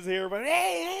he was here, but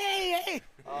hey.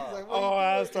 Like,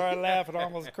 I started laughing, I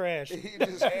almost crashed. You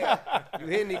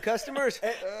hit any customers?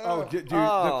 Dude,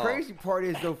 the crazy part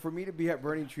is, though, for me to be at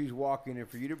Burning Trees walking and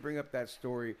for you to bring up that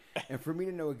story and for me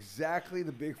to know exactly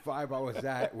the Big Five I was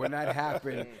at when that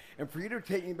happened and for you to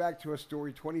take me back to a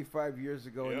story 25 years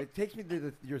ago, and it takes me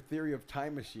to your theory of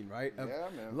time machine, right? Of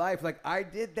man. Life. Like, I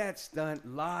did that stunt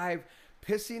live,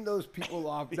 pissing those people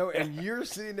off. No, and you're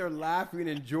sitting there laughing,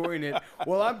 enjoying it,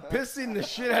 while I'm pissing the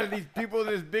shit out of these people in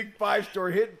this Big Five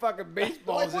store, hitting fucking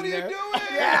baseballs what in are you there. doing?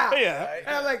 Yeah.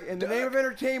 And I'm like, in the name of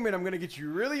entertainment, I'm gonna get you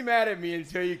really mad at me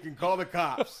until you can call the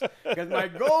cops, because my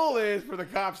goal is for the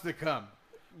cops to come.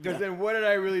 Because then what did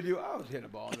I really do? I was hitting a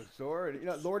ball in the store. And, you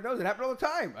know, Lord knows it happened all the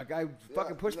time. Like, I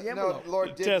fucking pushed the envelope. No,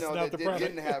 Lord did Testing know out that the it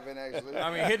didn't happen, actually.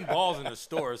 I mean, hitting balls in the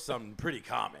store is something pretty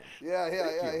common. Yeah.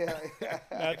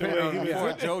 Not the way he was.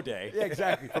 Before Joe Day. Yeah,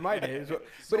 exactly. For my days. But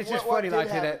So it's just what funny, did like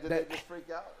happen? that. Did they just freak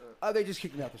out? They just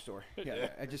kicked me out the store. Yeah,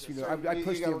 I just, you know, So I you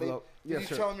pushed the gotta leave? envelope. Did Yes, you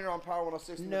sir. tell them you're on Power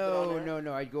 106? and they've been on there?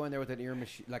 No. I'd go in there with an ear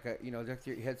machine, like a, you know, like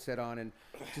your headset on, and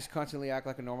just constantly act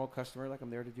like a normal customer, like I'm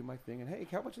there to do my thing. And hey,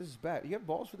 how much is this bat? You have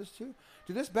balls for this too?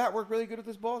 Did this bat work really good with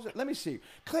this balls? Let me see.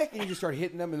 Click, and you just start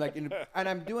hitting them, and like, and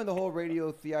I'm doing the whole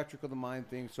radio theatrical the mind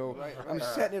thing. So I'm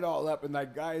setting it all up, and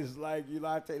like guys like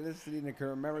Ulate listening and can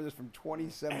remember this from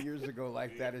 27 years ago,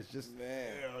 like that is just.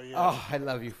 Man. Oh, I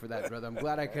love you for that, brother. I'm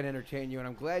glad I can entertain you, and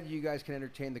I'm glad you guys can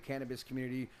entertain the cannabis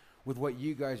community with what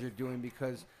you guys are doing,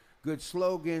 because good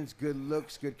slogans, good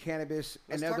looks, good cannabis,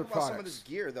 Let's and talk other about products. some of this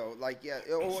gear, though. Like, you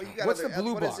got What's the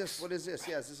blue what box? Is this? What is this?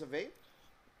 Yeah, is this a vape?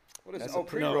 What is That's it? a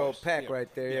pre-roll pack Yeah.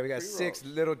 right there. Yeah, we got pre-rolls. 6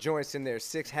 little joints in there,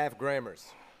 6 half-grammers.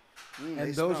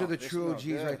 And those are the true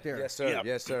OGs right there. Yes, sir. Yep.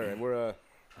 Yes, sir. And we're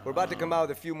about to come out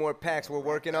with a few more packs we're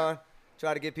working on.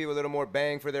 Try to give people a little more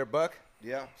bang for their buck.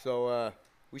 Yeah. So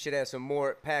we should have some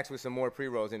more packs with some more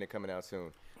pre-rolls in it coming out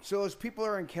soon. So as people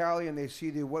are in Cali and they see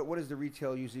what does the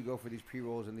retail usually go for these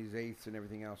pre-rolls and these eighths and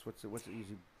everything else? What's it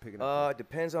usually picking up?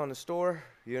 Depends on the store.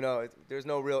 You know, there's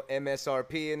no real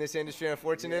MSRP in this industry,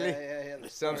 unfortunately. Yeah.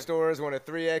 Some stores want a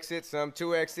 3X it, some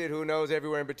 2X it, who knows,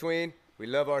 everywhere in between. We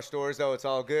love our stores, though. It's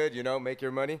all good, you know, make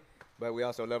your money. But we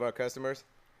also love our customers.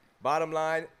 Bottom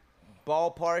line,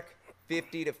 ballpark,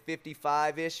 50 to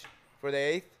 55-ish for the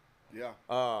eighth. Yeah.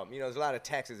 You know, there's a lot of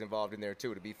taxes involved in there,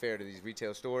 too, to be fair to these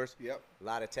retail stores. Yep. A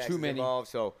lot of taxes many. involved,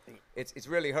 so it's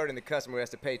really hurting the customer who has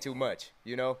to pay too much,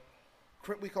 you know?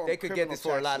 We call They them could get this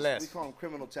for a lot taxes. less. We call them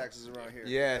criminal taxes around here.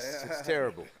 Yes, it's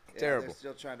terrible. Yeah, Terrible. They're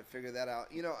still trying to figure that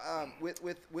out. You know, with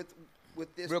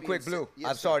this. Real being quick, said- Blue. Yes,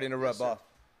 I'm sir. sorry to interrupt, Yes, sir. boss.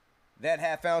 That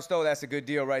half ounce, though, that's a good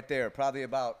deal right there. Probably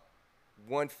about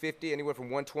 150, anywhere from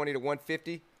 120 to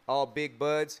 150. All big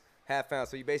buds, half ounce.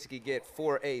 So you basically get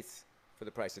 4/8 for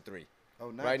the price of 3.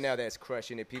 Oh, nice. Right now, that's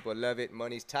crushing it. People love it.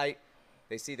 Money's tight.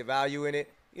 They see the value in it.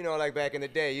 You know, like back in the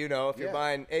day, you know, if you're Yeah.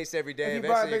 buying Ace every day, If you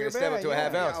buy a eventually you're going bigger to step bag, up to a yeah.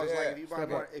 half Yeah, ounce. I was like,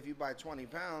 Yeah. if you buy 20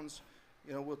 pounds,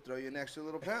 you know, we'll throw you an extra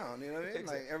little pound. You know what I mean?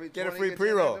 Like every Get a 20 free gets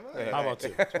pre-roll. you another money. How about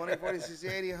two? 20, 40, 60,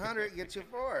 80, 100, get you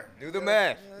 4. Do the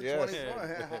math. Yeah, Yes.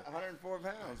 24, 104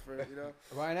 pounds for, you know.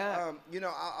 Why not? You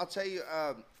know, I'll tell you,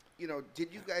 you know,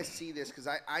 did you guys see this? Because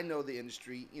I know the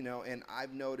industry, you know, and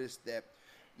I've noticed that,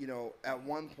 you know, at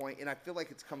one point, and I feel like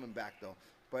it's coming back though,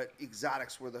 but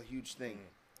exotics were the huge thing.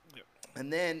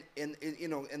 And then in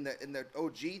the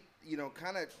OG, you know,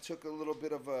 kind of took a little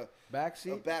bit of a back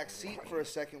seat for a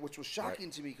second, which was shocking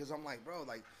to me because I'm like, bro,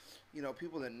 like, you know,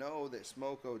 people that know that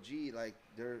smoke OG, like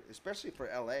they're especially for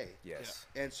LA. Yes.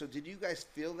 And so, did you guys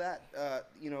feel that,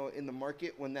 you know, in the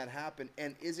market when that happened?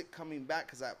 And is it coming back?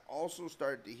 Because I've also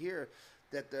started to hear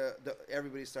that the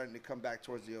everybody's starting to come back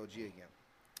towards the OG again.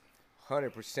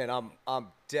 100%. I'm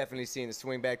definitely seeing the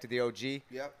swing back to the OG.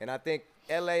 Yep. And I think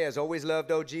LA has always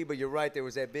loved OG, but you're right. There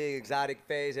was that big exotic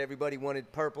phase. Everybody wanted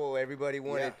purple. Everybody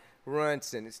wanted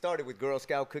runts. And it started with Girl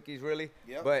Scout cookies, really.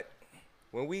 Yep. But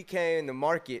when we came to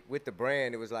market with the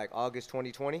brand, it was like August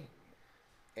 2020.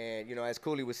 And, you know, as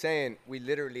Cooley was saying, we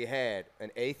literally had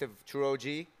an eighth of True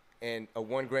OG and a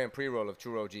 1 gram pre-roll of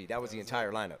True OG. That was the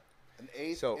entire lineup. An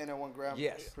eighth and a 1 gram.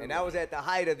 Yes, and that was at the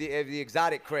height of the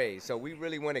exotic craze. So we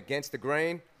really went against the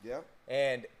grain. Yep.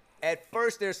 And at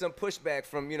first, there's some pushback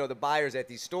from, you know, the buyers at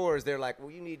these stores. They're like,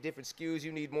 well, you need different SKUs,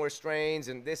 you need more strains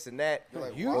and this and that.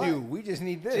 Like, You do. We just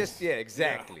need this. Yeah,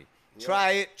 exactly. Yeah.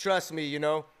 Try it. Trust me, you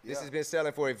know. This Yeah. has been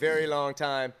selling for a very long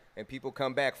time, and people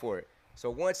come back for it. So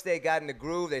once they got in the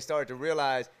groove, they started to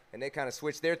realize, and they kind of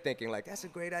switched their thinking, like, that's a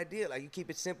great idea. Like, you keep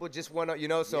it simple, just one, you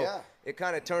know. So it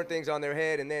kind of turned things on their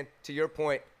head. And then, to your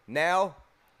point, now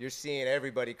you're seeing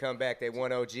everybody come back. They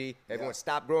want OG. Everyone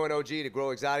stopped growing OG to grow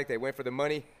exotic. They went for the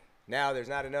money. Now there's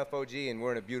not enough OG, and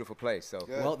we're in a beautiful place. So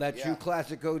Well, that true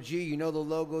classic OG, you know the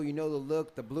logo, you know the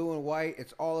look, the blue and white.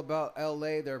 It's all about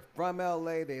L.A. They're from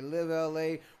L.A. They live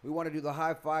L.A. We want to do the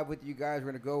high five with you guys.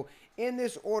 We're going to go in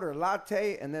this order,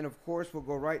 latte, and then, of course, we'll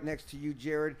go right next to you,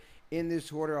 Jared. In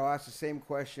this order, I'll ask the same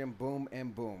question, boom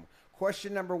and boom.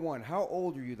 Question number 1, how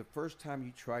old were you the first time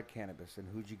you tried cannabis, and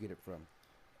who'd you get it from?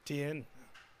 10.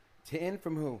 10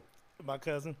 from who? My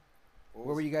cousin.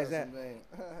 Where were you guys at?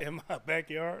 In my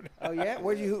backyard. Oh yeah,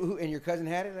 where'd you? Who? And your cousin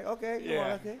had it? Like, okay, Yeah.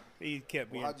 on, okay. He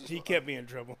kept me. He kept me in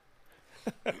trouble.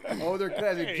 Older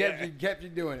cousin kept you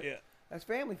doing it. Yeah. That's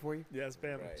family for you. Yeah, it's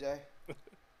family. Jay?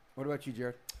 What about you,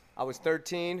 Jared? I was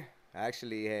 13. I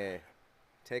actually had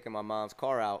taken my mom's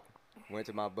car out, went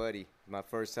to my buddy. My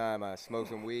first time I smoked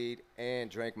some weed and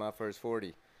drank my first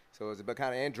 40. So it was a bit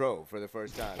kind of, and drove for the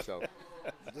first time. So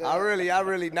I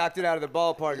really knocked it out of the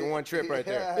ballpark in one trip right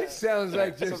there. It sounds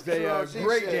like just a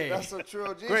great day. That's some true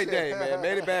OG Great shit. day, man.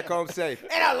 Made it back home safe.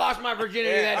 And I lost my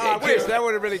virginity I that day, wish too. that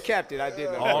would have really kept it. I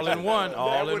didn't. All in one.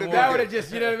 All in one. That would have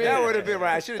just, you know what I mean? That would have been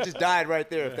right. I should have just died right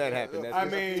there if that happened. I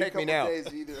mean, take me now.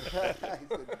 Days either. He said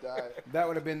die. That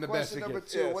would have been the best. Question number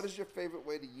 2, Yes. what is your favorite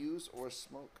way to use or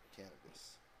smoke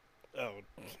cannabis? Oh,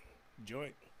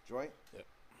 joint. Joint? Yep.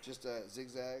 Just a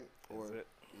zigzag? Or That's it.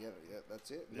 Yeah,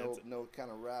 that's it. That's it. No kind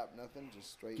of wrap, nothing.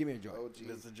 Just straight. Give me a joint. OG.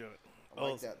 That's a joint. I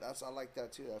like that. I like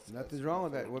that too. Nothing's wrong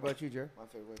with that. What about you, Jared? My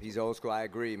favorite. He's old school. I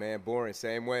agree, man. Boring.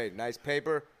 Same way. Nice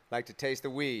paper. Like to taste the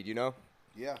weed, you know?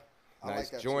 Yeah. I Nice like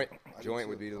that joint. too. I do Joint too.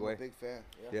 would be the I'm way. a big fan.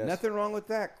 Yeah. Yes. Nothing wrong with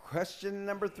that. Question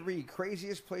number 3,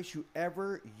 craziest place you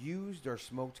ever used or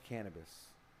smoked cannabis?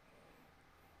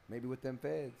 Maybe with them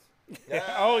feds.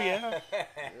 Oh yeah.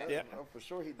 Yeah. Oh, for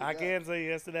sure he did I that. can say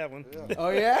yes to that one. Yeah. Oh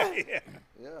yeah? Yeah.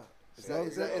 Yeah. Is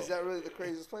that really the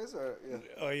craziest place? Or yeah.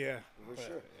 Oh yeah. For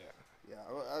sure. Yeah,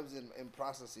 I was in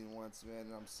processing once, man,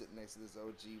 and I'm sitting next to this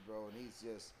OG, bro, and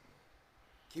he's just,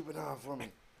 keep it on for me.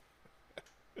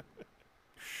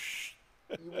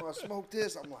 You want to smoke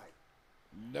this? I'm like,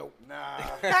 Nope. nah.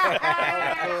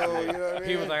 You know what I mean?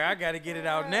 He was like, I got to get it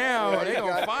out now. Yeah, They he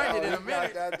going to got- find it in a he got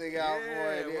minute. that thing out, Yeah,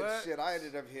 boy. And what? shit, I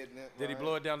ended up hitting it. Did he right?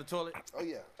 blow it down the toilet? Oh,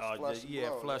 yeah. Oh, Flush and yeah,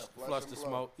 blow. flush and the blow.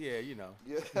 smoke. Yeah, you know.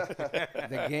 Yeah.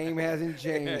 The game hasn't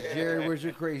changed. Jared, where's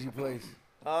your crazy place?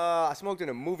 I smoked in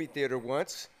a movie theater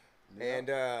once. And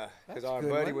because That's our a good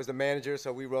buddy one. was the manager,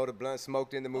 so we rolled a blunt,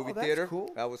 smoked in the movie that's theater. cool.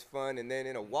 That was fun. And then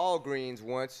in a Walgreens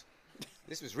once,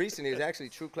 this was recent. It was actually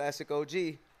True Classic OG.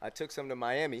 I took some to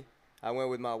Miami. I went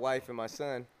with my wife and my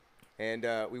son, and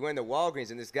we went to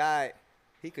Walgreens. And this guy,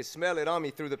 he could smell it on me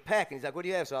through the pack. And he's like, "What do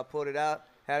you have?" So I pulled it out,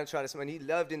 had him try to smell. And he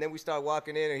loved it. And then we started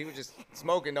walking in, and he was just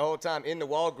smoking the whole time in the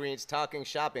Walgreens, talking,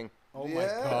 shopping. Oh, my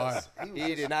God.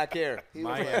 He did not care. He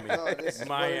was Miami. like, no, this is what it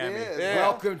Miami. is. Yeah.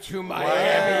 Welcome to Miami.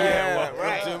 Yeah, welcome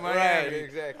right, to right, Miami.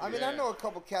 exactly. I mean, I know a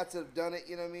couple cats that have done it,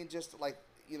 you know what I mean? Just like,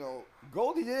 you know,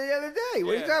 Goldie did it the other day.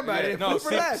 What are you Yeah, talking about? yeah. It No,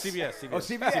 flew for less. CBS. Oh,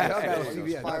 CBS. Okay,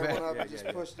 CBS. fire my bad. one up and just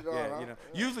pushed it on, Yeah, huh? you know,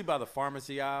 usually by the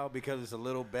pharmacy aisle because it's a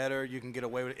little better. You can get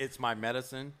away with it. It's my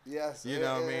medicine. Yes. You yeah,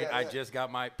 know what I yeah, mean? yeah, I yeah. just got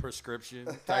my prescription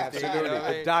type thing. You know Absolutely. what I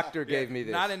A mean? doctor gave me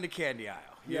this. Not in the candy aisle.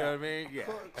 You know what I mean? Yeah.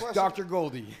 Question, Dr.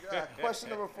 Goldie. question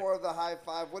number 4 of the high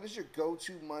five. What is your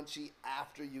go-to munchie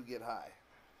after you get high?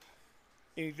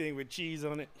 Anything with cheese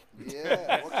on it.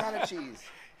 Yeah. What kind of cheese?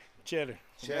 Cheddar.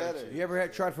 Cheddar. You ever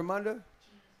had tried from under?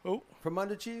 Who? From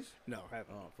under cheese? No, I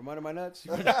haven't. Oh, from under my nuts?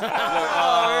 Oh,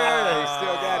 yeah, he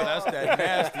still got it. That's that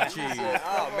nasty cheese.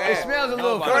 Oh, It man. smells a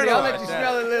little Nobody funny. I'll let tried you that.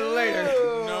 smell it a little later.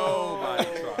 Nobody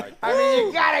tried. I mean,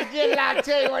 you gotta get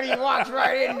latte when he walks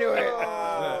right into it.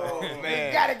 Oh, You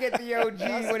man. gotta get the OG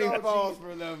That's when he OG. falls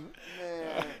for them.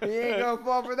 Man. He ain't gonna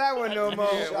fall for that one no more.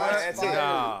 Shots That's it. fired.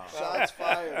 Nah. Shots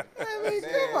fired. I mean,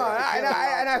 Man, come on. you And can't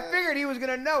I knock that. figured he was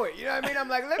gonna know it. You know what I mean? I'm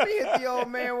like, let me hit the old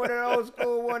man with an old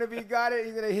school one. If he got it,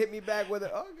 he's gonna hit me back with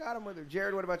it. Oh, got him with it.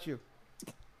 Jared, what about you?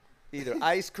 Either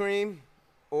ice cream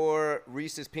or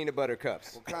Reese's peanut butter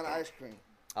cups. What kind of ice cream?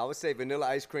 I would say vanilla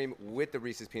ice cream with the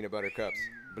Reese's peanut butter cups.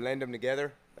 Blend them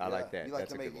together. I like that. You like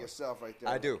That's to a make good it one. yourself right there.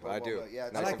 I do. Yeah,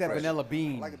 I like that vanilla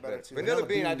bean. I like it better too. Vanilla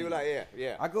bean, I do like.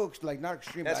 Yeah. I go like not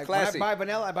extreme. That's like, classy. When I buy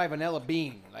vanilla, I buy vanilla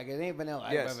bean. Like it ain't vanilla.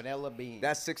 I Yes. buy vanilla bean.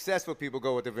 That's successful people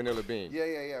go with the vanilla bean. Yeah.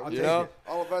 I'll You take know? it.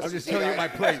 All of us. I'm just see telling you that. my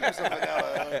plate. Some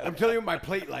vanilla. I'm telling you my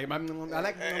plate. Like I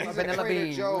like He's vanilla at Trader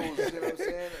bean. Joe's, you know what I'm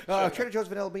saying? Trader Joe's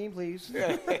vanilla bean, please.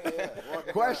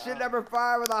 Walking Question around. number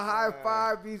 5 with a high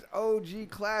five. These OG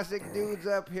classic dudes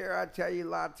up here. I tell you,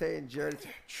 Latte and Jared, it's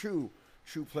true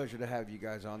pleasure to have you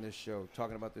guys on this show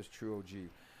talking about this true OG.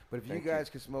 But if you guys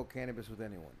could smoke cannabis with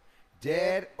anyone,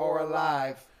 dead or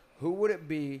alive, who would it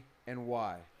be and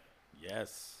why?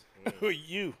 Yes.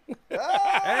 You.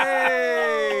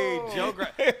 Hey, Joe.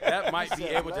 That might be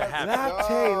able to happen.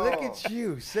 Latte, look at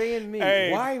you saying me.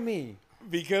 Hey. Why me?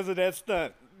 Because of that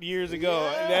stunt years ago.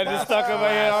 That just stuck in my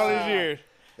head all these years.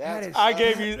 That is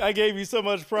I gave you so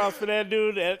much props for that,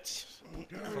 dude.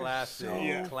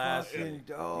 Classic. Classic. fucking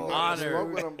dope. Honor.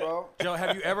 Smoke with him, bro. Joe,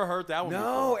 have you ever heard that one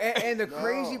No, before? and the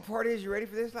crazy part is, you ready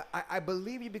for this? I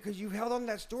believe you because you've held on to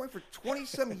that story for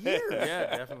 20-some years.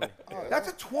 Yeah, definitely. That's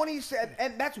a 20,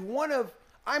 and that's one of,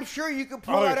 I'm sure you could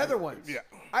pull Oh, out yeah. other ones. Yeah.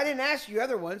 I didn't ask you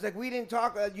other ones. Like, we didn't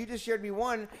talk, you just shared me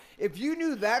one. If you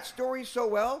knew that story so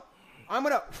well, I'm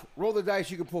going to roll the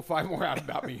dice. You can pull 5 more out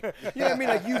about me. You know what I mean?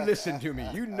 Like, you listen to me.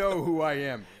 You know who I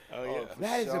am. Oh, yeah.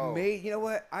 That is sure. amazing. You know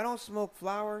what? I don't smoke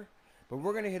flower, but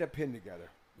we're going to hit a pin together.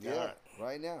 Yeah,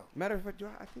 right now. Matter of fact,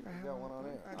 I think I have got one on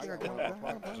there. I think I I got got one.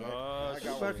 one. I got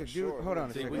About one to for do- sure. hold on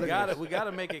a See, second. we Look at gotta this. we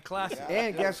gotta make it classic.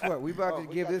 And guess what? We about Oh, to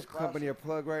we give got this the company a classic.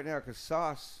 plug right now because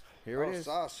Sauce. Here Oh, it is.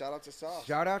 Sauce. Shout out to Sauce.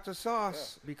 Shout out to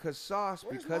Sauce because Sauce,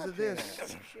 Where's because my of this.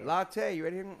 pen? Latte, you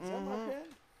ready? Is that my pen?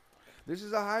 This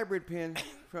is a hybrid pin.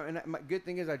 And my good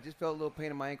thing is I just felt a little pain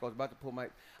in my ankle. I was about to pull my.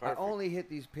 I only hit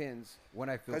these pins when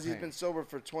I feel Because pain. he's been sober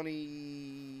for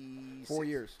 24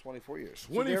 years. 24 years.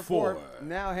 So therefore,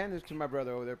 now hand this to my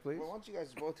brother over there, please. Well, why don't you guys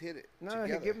both hit it No,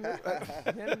 together? give him this.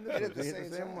 Hand him this Hit it one. at the Hit same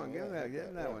the same time. one. Give him Yeah, that. Give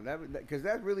him yeah, that one. Because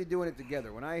that's really doing it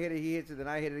together. When I hit it, he hits it, then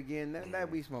I hit it again. That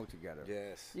we smoke together.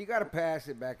 Yes. You got to pass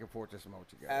it back and forth to smoke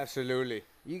together. Absolutely.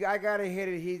 I got to hit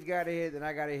it, he's got to hit it, then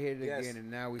I got to hit it Yes. again, and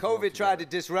now we smoke COVID tried to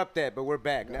together. disrupt that, but we're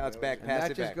back. Now it's back. And Pass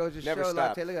that it just back. goes to Never show,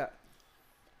 stop. Latte, look at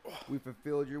we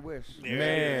fulfilled your wish.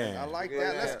 Man. I like Look that.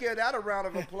 at Let's that. give that a round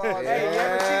of applause. Hey, you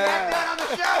ever see that done on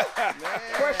the show? Man.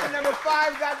 Question number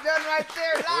 5 got done right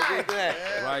there, Look at live.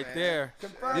 that. Right there.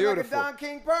 Confirmed Beautiful. like a Don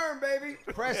King perm, baby.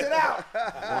 Press it out.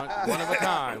 One of a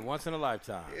kind. Once in a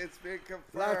lifetime. It's been confirmed.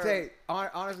 Latte,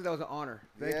 honestly, that was an honor.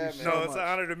 Thank Yeah, you so man. No, much. it's an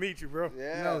honor to meet you, bro.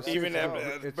 Yeah. No, that's Even seriously,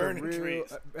 at it's Burning a real,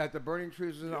 Trees. At the Burning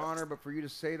Trees was an honor, but for you to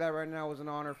say that right now was an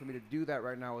honor. For me to do that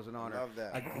right now was an honor. Love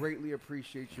that. I greatly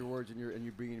appreciate your words and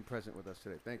you being present with us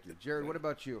today. Thank you, Jared. What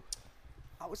about you?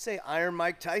 I would say Iron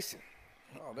Mike Tyson.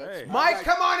 Oh, that's Hey. Mike,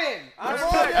 come on in.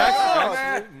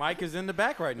 Actually, Mike is in the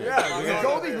back right now. Yeah,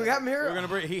 Goldie, we have him here. We're gonna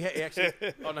bring. He actually.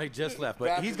 Oh no, he just left,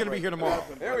 but he's gonna be here tomorrow.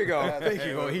 There we go. Thank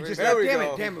you. He just There we damn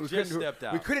go. it, damn it. Just stepped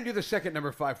out. We couldn't do the second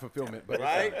number 5 fulfillment, but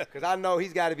Right? Because I know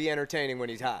he's got to be entertaining when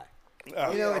he's high. you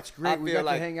know, it's great. I We feel got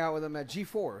like- to hang out with him at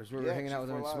G4. We were Yeah, hanging out with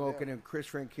him and G4 Live, smoking, yeah. and Chris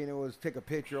Frankino was take a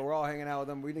picture. We're all hanging out with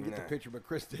him. We didn't get the Nah. picture, but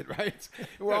Chris did, right?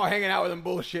 We're all hanging out with him,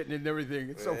 bullshitting and everything.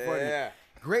 It's so funny. Yeah.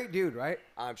 Great dude, right?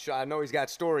 I'm sure. I know he's got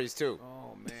stories too.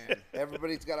 Oh man.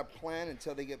 Everybody's got a plan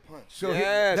until they get punched. So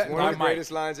Yes, that- one of the Mike.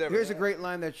 greatest lines ever. here's a great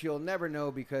line that you'll never know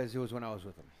because it was when I was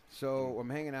with him. So I'm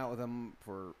hanging out with him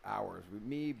for hours. With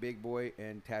me, Big Boy,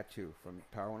 and Tattoo from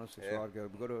Power 106. Yeah.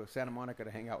 We go to Santa Monica to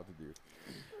hang out with the dude.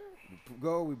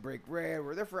 We break bread.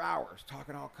 We're there for hours,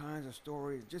 talking all kinds of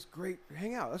stories. Just great.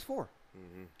 Hang out. That's 4.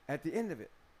 At the end of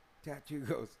it, Tattoo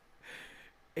goes,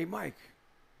 "Hey, Mike,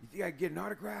 you think I can get an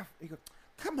autograph?" He goes,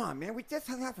 "Come on, man. We just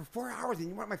hung out for 4 hours and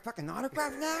you want my fucking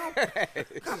autograph now?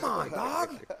 Come on,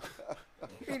 dog."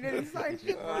 He didn't sign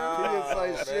shit for him. He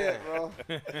didn't say shit, bro.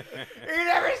 He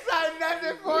never signed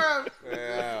nothing for him.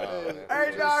 Yeah.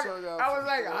 Hey, dog. I was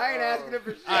like, I ain't asking him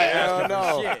for shit. I asked him no.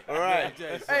 for shit. All right.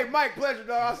 Hey, Mike, pleasure,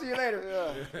 dog. I'll see you later.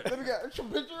 Let me get some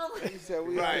picture of He me. said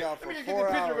we Right. hung out Let for me just get 4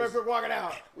 the picture real hours. quick walking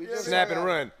out. We just Snap hung and out-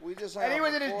 run. We just hung And he out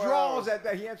was for in his 4 drawers hours. at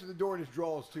that. He answered the door in his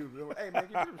drawers, too. They were, "Hey, man,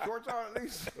 can you put some shorts on at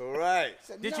least?" All right. I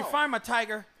said, Did you "No." find my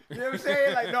tiger? You know what I'm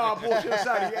saying? Like, no, bullshit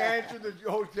aside. He answered the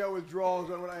hotel with drawers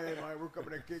on. Hey, man, we're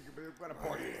coming to kick it, but we're going to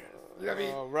party. You know what I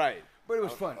mean? All right. But it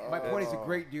was fun. My point, he's a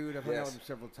great dude. I've hung out Yes. with him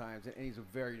several times, and he's a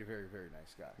very, very, very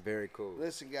nice guy. Very cool.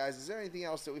 Listen, guys, is there anything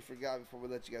else that we forgot before we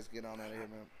let you guys get on out of here,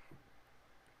 man?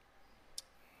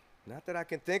 Not that I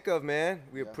can think of, man.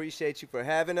 We appreciate you for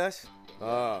having us.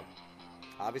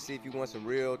 Obviously, if you want some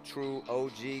real, true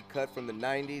OG cut from the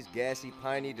 90s, gassy,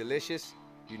 piney, delicious,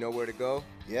 you know where to go.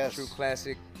 Yes.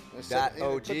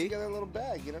 TrueClassic.OG. Put together a little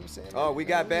bag, you know what I'm saying? Oh, we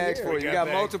got bags for you. We got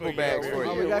multiple bags for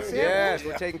you. Oh, we got samples? Yes,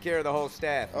 we're taking care of the whole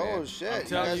staff, man. Oh, shit. I'm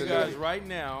telling you guys right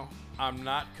now, I'm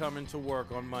not coming to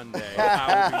work on Monday.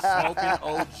 I will be smoking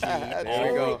OG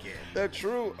all weekend. The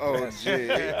true OG.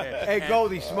 Hey,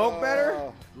 Goldie, smoke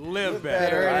better? Live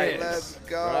better. Right. Let's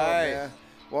go, man.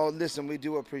 Well, listen, we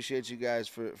do appreciate you guys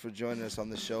for joining us on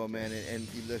the show, man. And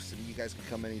you listen, you guys can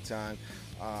come anytime.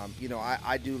 You know,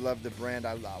 I do love the brand.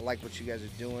 I like what you guys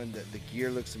are doing. The gear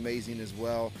looks amazing as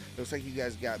well. Looks like you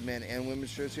guys got men and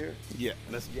women's shirts here. Yeah.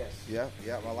 Yeah,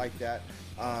 I like that.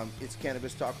 It's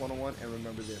Cannabis Talk 101, and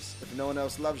remember this: if no one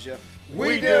else loves you,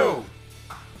 we do.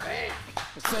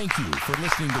 Thank you for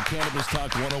listening to Cannabis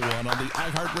Talk 101 on the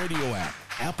iHeartRadio app,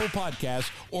 Apple Podcasts,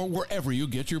 or wherever you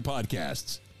get your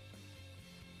podcasts.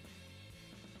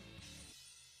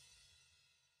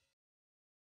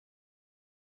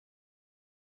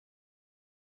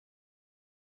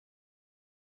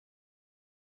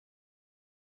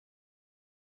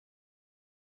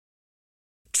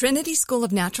 Trinity School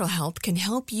of Natural Health can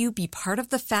help you be part of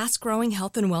the fast-growing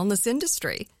health and wellness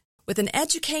industry. With an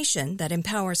education that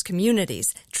empowers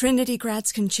communities, Trinity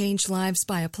grads can change lives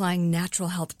by applying natural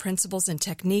health principles and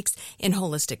techniques in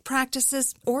holistic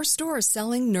practices or stores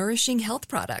selling nourishing health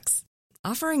products.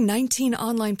 Offering 19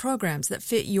 online programs that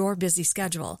fit your busy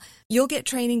schedule, you'll get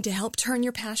training to help turn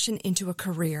your passion into a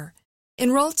career.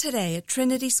 Enroll today at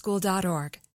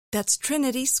trinityschool.org. That's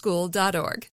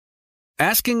trinityschool.org.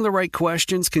 Asking the right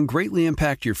questions can greatly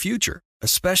impact your future,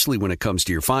 especially when it comes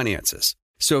to your finances.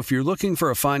 So if you're looking for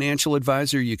a financial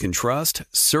advisor you can trust,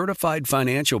 certified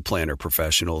financial planner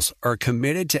professionals are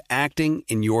committed to acting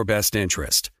in your best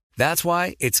interest. That's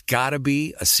why it's got to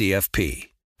be a CFP.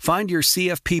 Find your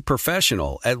CFP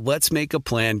professional at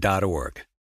letsmakeaplan.org.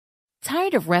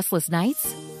 Tired of restless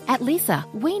nights? At Leesa,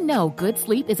 we know good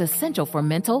sleep is essential for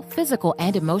mental, physical,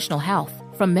 and emotional health.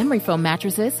 From memory foam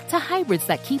mattresses to hybrids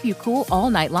that keep you cool all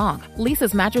night long,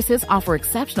 Leesa's mattresses offer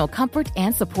exceptional comfort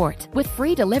and support with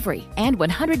free delivery and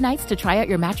 100 nights to try out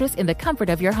your mattress in the comfort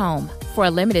of your home. For a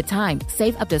limited time,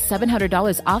 save up to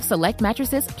 $700 off select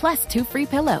mattresses plus 2 free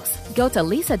pillows. Go to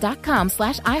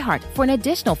leesa.com/iHeart for an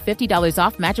additional $50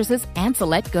 off mattresses and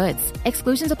select goods.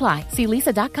 Exclusions apply. See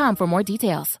leesa.com for more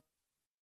details.